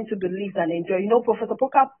 Life is meant to be lived and enjoyed. You know, Professor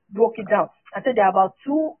Poka broke it down. I said there are about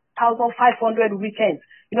 2,500 weekends.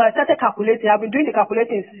 You know, I started calculating. I've been doing the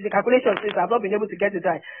calculation since I've not been able to get it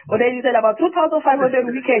right. But then you said about 2,500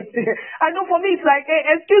 weekends. I know for me it's like, hey,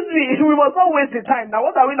 excuse me, we must not waste the time. Now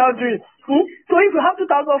what are we now doing? So if you have 2,005,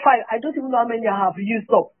 I don't even know how many I have used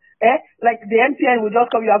up. Like the MTN will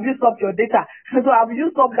just come, you have used up your data. So I've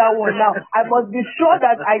used up that one now. I must be sure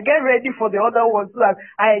that I get ready for the other one so that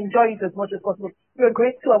I enjoy it as much as possible. We're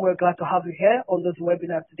grateful and we're glad to have you here on this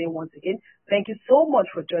webinar today once again. Thank you so much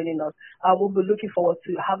for joining us. We'll be looking forward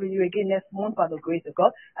to having you again next month by the grace of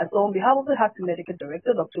God. And so on behalf of the Heart Medical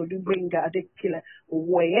Director, Dr. Olubinga Adekile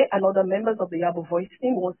Owoye, and other members of the Yaba Voice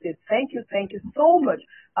team, we want to say thank you so much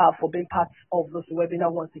for being part of this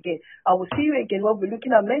webinar once again. I will see you again. We'll be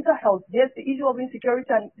looking at mental health. Yes, the issue of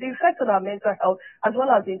insecurity and the effects on our mental health, as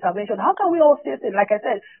well as the intervention. How can we all stay safe? Like I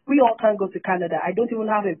said, we all can't go to Canada. I don't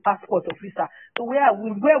even have a passport or visa. So where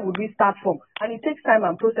would we start from? And it takes time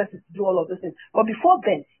and processes to do all of those things. But before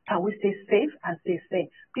then, can we stay safe and stay sane?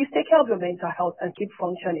 Please take care of your mental health and keep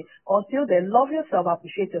functioning. Until then, love yourself,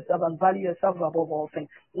 appreciate yourself, and value yourself above all things.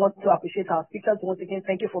 We want to appreciate our speakers. Once again,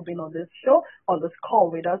 thank you for being on this show, on this call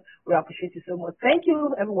with us. We appreciate you so much. Thank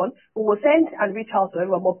you, everyone. We will send and reach out to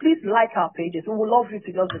everyone, but please like our pages. We would love you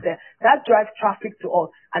to just be there. That drives traffic to us,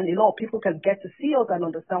 and a lot of people can get to see us and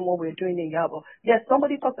understand what we're doing in Yaba. Yes,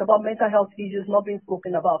 somebody talked about mental health issues not being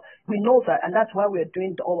spoken about. We know that, and that's why we're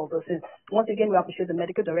doing all of those things. Once again, we appreciate the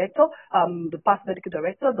medical director, the past medical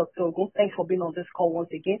director, Dr. Ogun. Thanks for being on this call once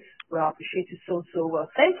again. We appreciate you so well.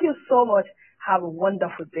 Thank you so much. Have a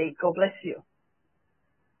wonderful day. God bless you.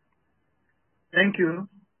 Thank you.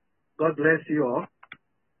 God bless you all.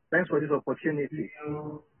 Thanks for this opportunity.